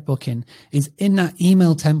direct booking is in that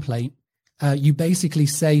email template. You basically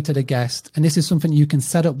say to the guest, and this is something you can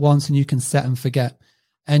set up once and you can set and forget.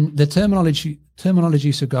 And the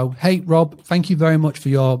terminology should go, hey, Rob, thank you very much for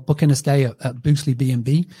your booking a stay at Boostly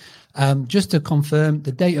B&B. Just to confirm,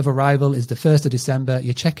 the date of arrival is the 1st of December.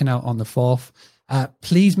 You're checking out on the 4th.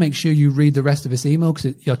 Please make sure you read the rest of this email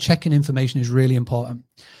because your check-in information is really important.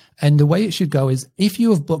 And the way it should go is if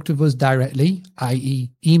you have booked with us directly,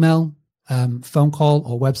 i.e. email, phone call,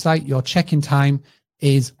 or website, your check-in time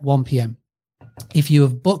is 1 p.m. If you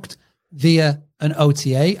have booked via an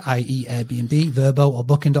OTA, i.e. Airbnb, Vrbo, or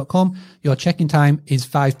Booking.com, your check-in time is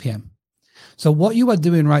 5 p.m. So what you are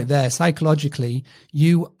doing right there, psychologically,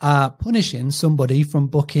 you are punishing somebody from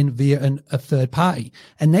booking via a third party.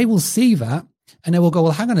 And they will see that, and they will go,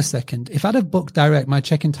 well, hang on a second. If I'd have booked direct, my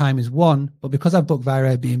check-in time is 1, but because I've booked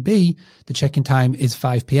via Airbnb, the check-in time is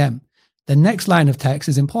 5 p.m. The next line of text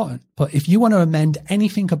is important. But if you want to amend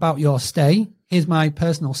anything about your stay, here's my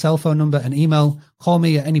personal cell phone number and email. Call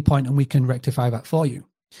me at any point and we can rectify that for you.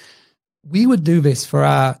 We would do this for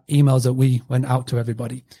our emails that we went out to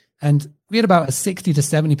everybody. And we had about a 60 to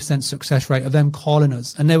 70% success rate of them calling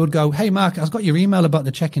us. And they would go, hey, Mark, I've got your email about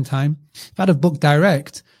the check-in time. If I'd have booked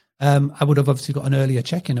direct, I would have obviously got an earlier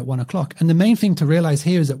check-in at 1:00. And the main thing to realize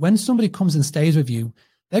here is that when somebody comes and stays with you,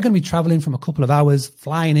 they're going to be traveling from a couple of hours,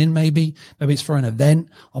 flying in maybe it's for an event,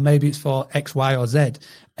 or maybe it's for X, Y, or Z.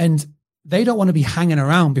 And they don't want to be hanging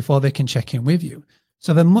around before they can check in with you.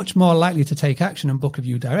 So they're much more likely to take action and book with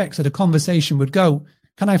you direct. So the conversation would go,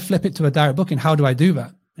 can I flip it to a direct booking? How do I do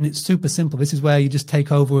that? And it's super simple. This is where you just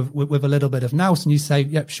take over with a little bit of nous and you say,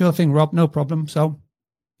 yep, sure thing, Rob, no problem. So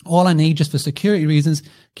all I need, just for security reasons,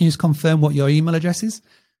 can you just confirm what your email address is?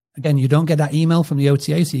 Again, you don't get that email from the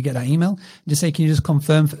OTA, so you get that email. Just say, can you just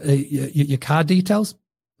confirm your card details?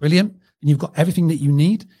 Brilliant. And you've got everything that you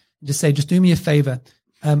need. Just say, just do me a favor.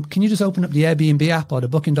 Can you just open up the Airbnb app or the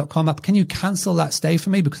booking.com app? Can you cancel that stay for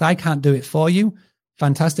me? Because I can't do it for you.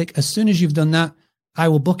 Fantastic. As soon as you've done that, I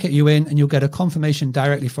will book it you in and you'll get a confirmation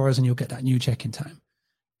directly for us and you'll get that new check-in time.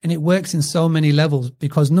 And it works in so many levels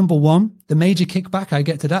because number one, the major kickback I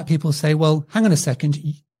get to that, people say, well, hang on a second,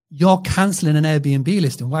 you're canceling an Airbnb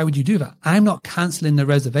listing. Why would you do that? I'm not canceling the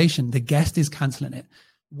reservation. The guest is canceling it.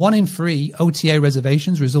 1 in 3 OTA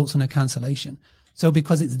reservations results in a cancellation. So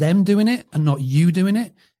because it's them doing it and not you doing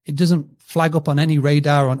it, it doesn't flag up on any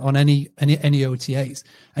radar on any OTAs.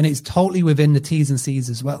 And it's totally within the T's and C's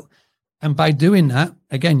as well. And by doing that,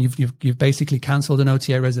 again, you've basically cancelled an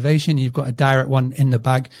OTA reservation. You've got a direct one in the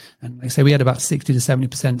bag. And like I say, we had about 60 to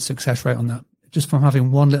 70% success rate on that, just from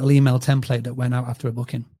having one little email template that went out after a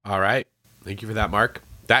booking. All right. Thank you for that, Mark.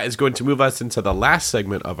 That is going to move us into the last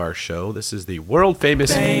segment of our show. This is the world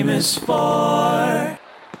famous for.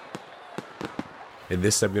 In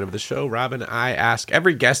this segment of the show, Rob and I ask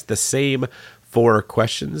every guest the same 4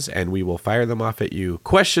 questions, and we will fire them off at you.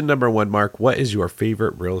 Question number 1, Mark, what is your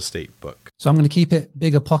favorite real estate book? So I'm going to keep it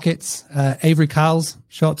bigger pockets. Avery Carl's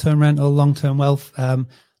Short-Term Rental, Long-Term Wealth.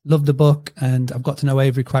 Love the book, and I've got to know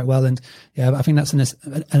Avery quite well. And yeah, I think that's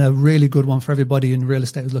a really good one for everybody in real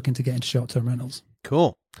estate who's looking to get into short-term rentals.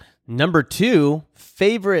 Cool. Number 2,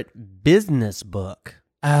 favorite business book.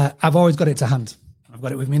 I've always got it to hand. I've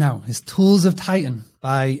got it with me now. It's Tools of Titan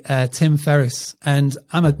by Tim Ferriss. And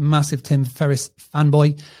I'm a massive Tim Ferriss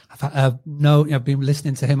fanboy. I've been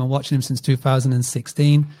listening to him and watching him since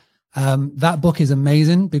 2016. That book is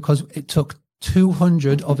amazing because it took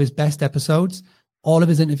 200 of his best episodes, all of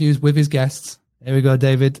his interviews with his guests. There we go,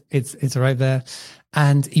 David. It's right there.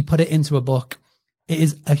 And he put it into a book. It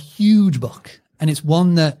is a huge book. And it's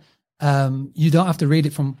one that you don't have to read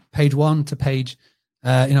it from page 1 to page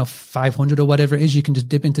 500 or whatever it is. You can just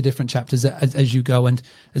dip into different chapters as you go. And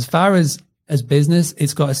as far as business,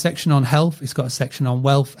 it's got a section on health, it's got a section on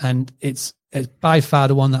wealth, and it's by far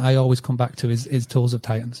the one that I always come back to is Tools of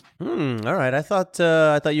Titans. All right. I thought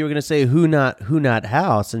you were going to say Who Not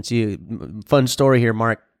How. Since fun story here,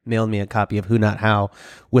 Mark mailed me a copy of Who Not How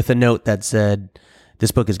with a note that said, this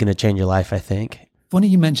book is going to change your life, I think. Funny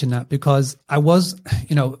you mentioned that because I was,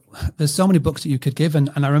 there's so many books that you could give. And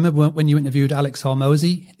I remember when you interviewed Alex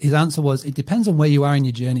Hormozy, his answer was, it depends on where you are in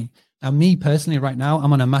your journey. Now, me personally, right now,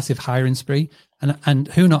 I'm on a massive hiring spree. And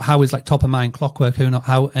Who Not How is like top of mind, Clockwork, Who Not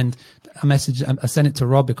How. And I sent it to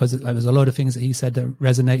Rob because there was a load of things that he said that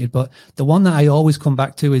resonated. But the one that I always come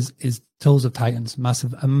back to is Tools of Titans.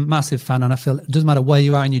 A massive fan. And I feel it doesn't matter where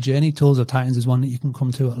you are in your journey, Tools of Titans is one that you can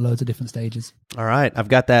come to at loads of different stages. All right. I've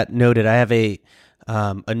got that noted. I have a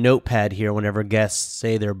notepad here. Whenever guests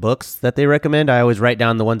say their books that they recommend, I always write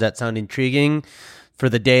down the ones that sound intriguing for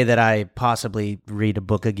the day that I possibly read a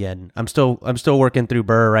book again. I'm still working through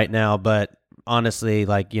Burr right now, but honestly,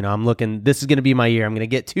 I'm looking, this is going to be my year. I'm going to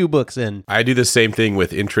get 2 books in. I do the same thing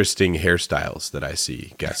with interesting hairstyles that I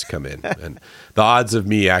see guests come in. And the odds of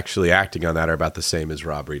me actually acting on that are about the same as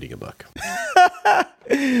Rob reading a book.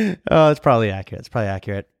 Oh, it's probably accurate.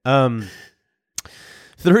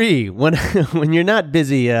 3, when you're not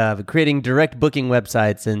busy creating direct booking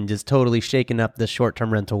websites and just totally shaking up the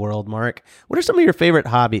short-term rental world, Mark, what are some of your favorite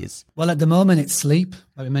hobbies? Well, at the moment, it's sleep.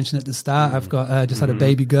 Like we mentioned at the start, I've got just had a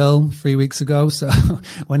baby girl 3 weeks ago. So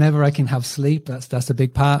whenever I can have sleep, that's a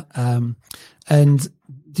big part. And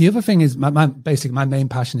the other thing is my main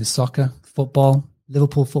passion is soccer, football.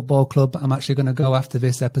 Liverpool Football Club. I'm actually going to go after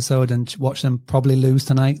this episode and watch them probably lose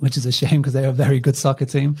tonight, which is a shame because they're a very good soccer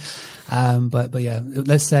team. But yeah,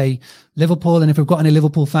 let's say Liverpool. And if we've got any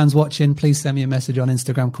Liverpool fans watching, please send me a message on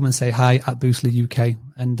Instagram. Come and say hi at Boostly UK.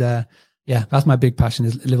 And yeah, that's my big passion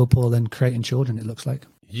is Liverpool and creating children, it looks like.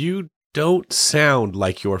 You don't sound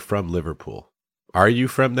like you're from Liverpool. Are you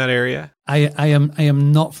from that area? I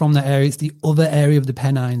am not from that area. It's the other area of the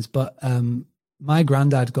Pennines, but my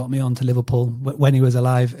granddad got me onto Liverpool when he was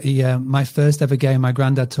alive. My first ever game, my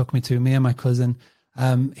granddad took me to, me and my cousin.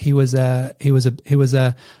 He was a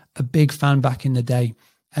big fan back in the day,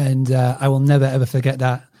 and I will never ever forget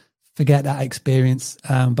that forget that experience.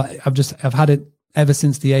 But I've had it ever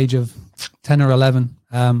since the age of 10 or 11.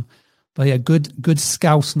 But yeah, good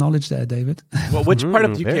Scouse knowledge there, David. Well, which part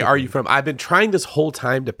of the UK are you from? I've been trying this whole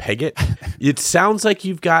time to peg it. It sounds like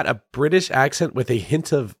you've got a British accent with a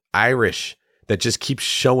hint of Irish that just keeps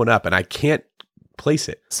showing up, and I can't place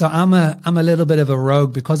it. So I'm a little bit of a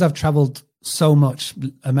rogue because I've traveled so much,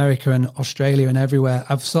 America and Australia and everywhere.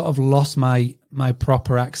 I've sort of lost my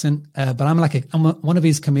proper accent. But I'm one of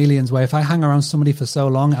these chameleons where if I hang around somebody for so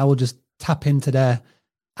long, I will just tap into their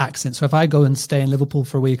accent. So if I go and stay in Liverpool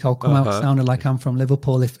for a week, I'll come out sounding like I'm from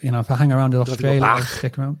Liverpool. If I hang around in Australia, I'll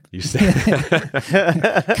stick around. You say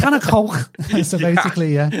kind of cold. So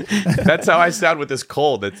basically, yeah. That's how I sound with this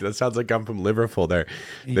cold. That sounds like I'm from Liverpool.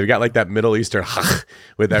 They've got like that Middle Eastern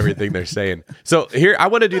with everything they're saying. So here, I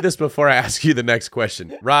want to do this before I ask you the next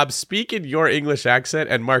question. Rob, speak in your English accent,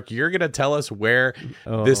 and Mark, you're going to tell us where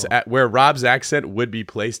where Rob's accent would be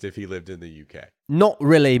placed if he lived in the UK. Not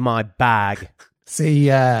really my bag. See,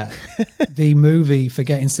 the movie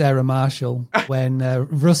Forgetting Sarah Marshall, when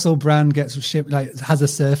Russell Brand gets shipped, has a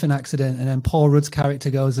surfing accident, and then Paul Rudd's character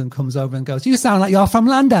goes and comes over and goes, "You sound like you're from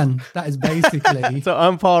London." That is basically. So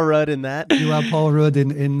I'm Paul Rudd in that. You are Paul Rudd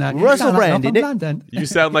in that. Russell Brand in it. London. You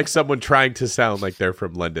sound like someone trying to sound like they're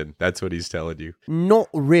from London. That's what he's telling you. Not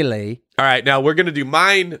really. All right, now we're going to do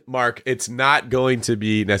mine, Mark. It's not going to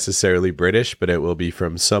be necessarily British, but it will be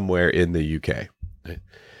from somewhere in the UK.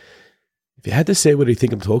 If you had to say where do you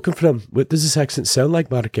think I'm talking from, what does this accent sound like,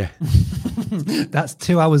 Mark? That's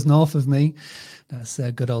 2 hours north of me. That's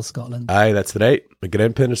good old Scotland. Aye, that's right. My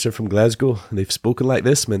grandparents are from Glasgow, and they've spoken like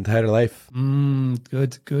this my entire life.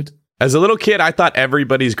 Good. As a little kid, I thought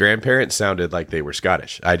everybody's grandparents sounded like they were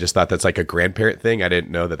Scottish. I just thought that's like a grandparent thing. I didn't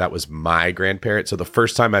know that was my grandparent. So the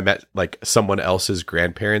first time I met like someone else's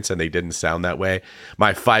grandparents and they didn't sound that way,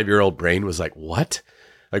 my 5-year-old brain was like, what?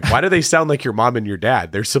 Like, why do they sound like your mom and your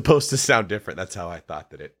dad? They're supposed to sound different. That's how I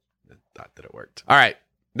thought that it worked. All right.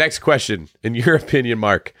 Next question. In your opinion,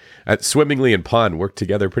 Mark, Swimmingly and pun worked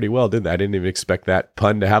together pretty well, didn't they? I didn't even expect that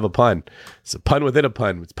pun to have a pun. It's a pun within a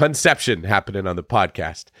pun. It's punception happening on the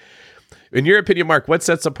podcast. In your opinion, Mark, what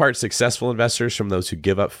sets apart successful investors from those who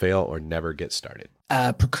give up, fail, or never get started?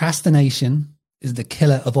 Procrastination is the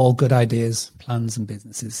killer of all good ideas, plans, and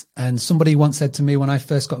businesses. And somebody once said to me when I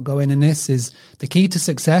first got going in this is the key to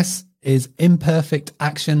success is imperfect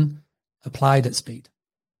action applied at speed.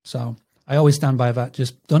 So I always stand by that.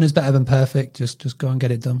 Just done is better than perfect. Just go and get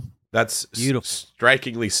it done. That's beautiful.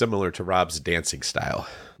 Strikingly similar to Rob's dancing style.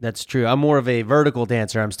 That's true. I'm more of a vertical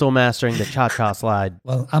dancer. I'm still mastering the cha-cha slide.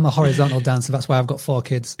 Well, I'm a horizontal dancer. That's why I've got 4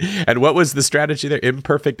 kids. And what was the strategy there?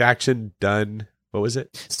 Imperfect action done. What was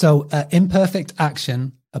it? So imperfect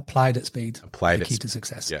action applied at speed. Applied the at key to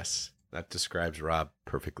success. Yes, that describes Rob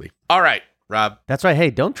perfectly. All right, Rob. That's right. Hey,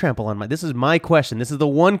 don't trample on this is my question. This is the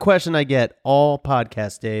one question I get all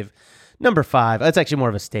podcasts, Dave. Number 5. That's actually more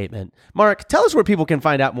of a statement. Mark, tell us where people can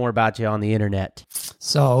find out more about you on the internet.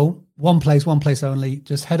 So one place only.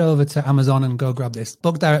 Just head over to Amazon and go grab this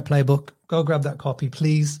Book Direct Playbook. Go grab that copy,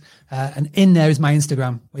 please. And in there is my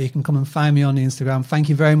Instagram, where you can come and find me on the Instagram. Thank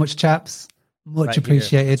you very much, chaps. Much right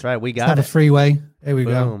appreciated. That's right. We got it. Have a freeway. There we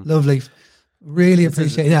go. Lovely. Really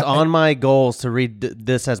appreciate it. It's on my goals to read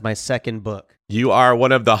this as my second book. You are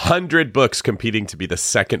one of the 100 books competing to be the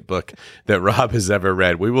second book that Rob has ever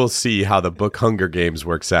read. We will see how the book Hunger Games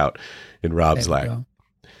works out in Rob's life.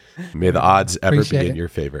 May the odds ever be in your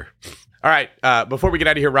favor. All right. Before we get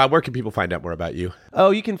out of here, Rob, where can people find out more about you?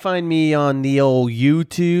 Oh, you can find me on the old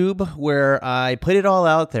YouTube, where I put it all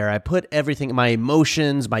out there. I put everything, my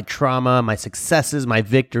emotions, my trauma, my successes, my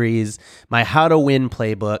victories, my how to win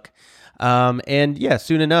playbook. And yeah,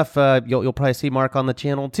 soon enough, you'll probably see Mark on the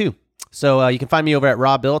channel too. So you can find me over at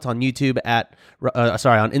Rob Built on YouTube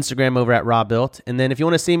on Instagram over at Rob Built. And then if you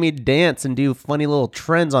want to see me dance and do funny little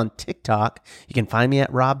trends on TikTok, you can find me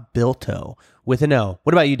at Rob Builto with an O.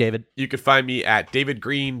 What about you, David? You can find me at David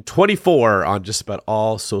Green 24 on just about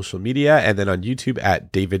all social media, and then on YouTube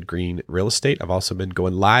at David Green Real Estate. I've also been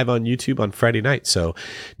going live on YouTube on Friday night, so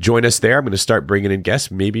join us there. I'm going to start bringing in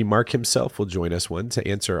guests. Maybe Mark himself will join us one to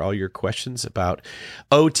answer all your questions about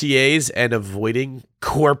OTAs and avoiding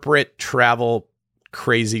corporate travel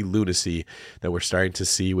crazy lunacy that we're starting to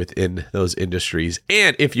see within those industries.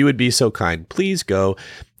 And if you would be so kind, please go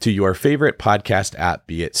to your favorite podcast app,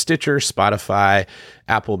 be it Stitcher, Spotify,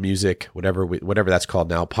 Apple Music, whatever that's called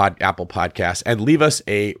now, Apple Podcasts, and leave us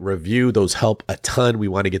a review. Those help a ton. We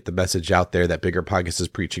want to get the message out there that Bigger Pockets is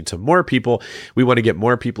preaching to more people. We want to get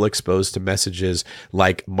more people exposed to messages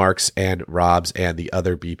like Mark's and Rob's and the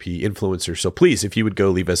other BP influencers. So please, if you would go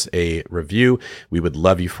leave us a review, we would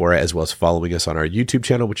love you for it, as well as following us on our YouTube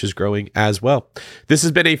channel, which is growing as well. This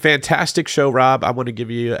has been a fantastic show, Rob. I want to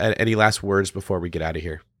give you any last words before we get out of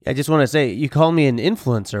here. I just want to say, you call me an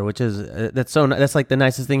influencer, which is that's like the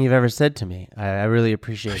nicest thing you've ever said to me. I really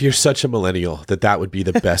appreciate it. You're such a millennial that would be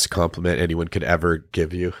the best compliment anyone could ever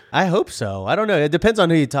give you. I hope so. I don't know. It depends on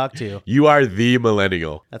who you talk to. You are the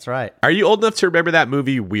millennial. That's right. Are you old enough to remember that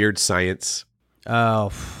movie Weird Science? Oh,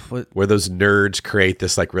 where those nerds create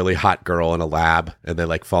this like really hot girl in a lab and they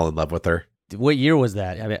like fall in love with her. What year was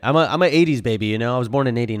that? I mean, I'm a 80s baby, you know. I was born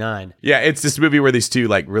in 89. Yeah, it's this movie where these two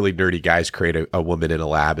like really nerdy guys create a woman in a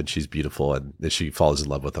lab, and she's beautiful, and then she falls in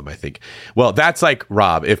love with him, I think. Well, that's like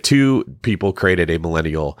Rob. If two people created a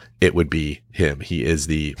millennial, it would be him. He is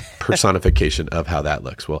the personification of how that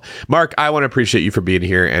looks. Well, Mark, I want to appreciate you for being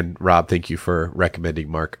here, and Rob, thank you for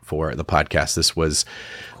recommending Mark for the podcast. This was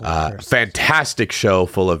a fantastic show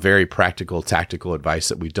full of very practical, tactical advice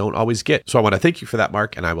that we don't always get. So I want to thank you for that,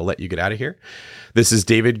 Mark, and I will let you get out of here. This is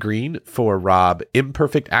David Green for Rob.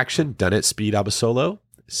 Imperfect Action, done at speed Abasolo,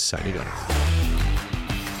 signing off.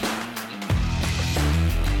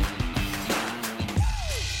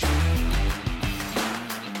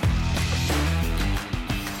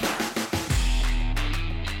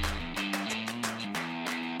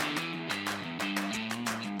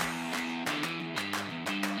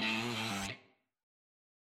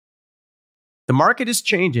 The market is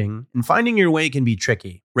changing, and finding your way can be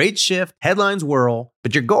tricky. Rates shift, headlines whirl,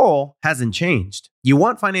 but your goal hasn't changed. You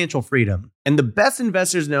want financial freedom, and the best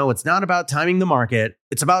investors know it's not about timing the market,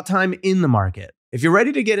 it's about time in the market. If you're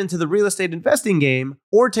ready to get into the real estate investing game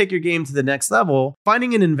or take your game to the next level,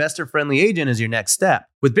 finding an investor-friendly agent is your next step.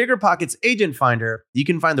 With BiggerPockets Agent Finder, you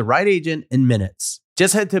can find the right agent in minutes.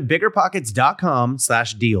 Just head to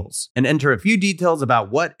biggerpockets.com/deals and enter a few details about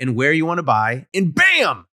what and where you want to buy, and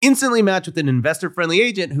bam! Instantly match with an investor-friendly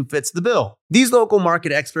agent who fits the bill. These local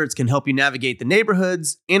market experts can help you navigate the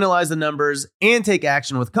neighborhoods, analyze the numbers, and take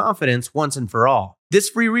action with confidence once and for all. This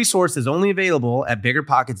free resource is only available at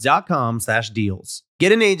biggerpockets.com/deals.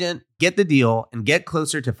 Get an agent, get the deal, and get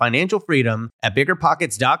closer to financial freedom at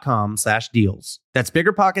biggerpockets.com/deals. That's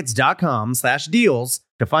biggerpockets.com/deals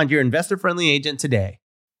to find your investor-friendly agent today.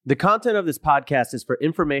 The content of this podcast is for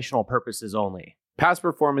informational purposes only. Past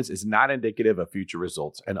performance is not indicative of future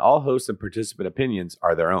results, and all host and participant opinions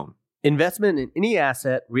are their own. Investment in any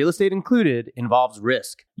asset, real estate included, involves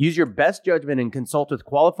risk. Use your best judgment and consult with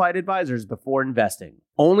qualified advisors before investing.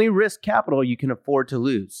 Only risk capital you can afford to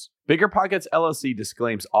lose. Bigger Pockets LLC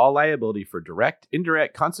disclaims all liability for direct,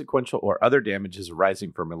 indirect, consequential, or other damages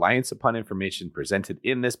arising from reliance upon information presented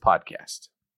in this podcast.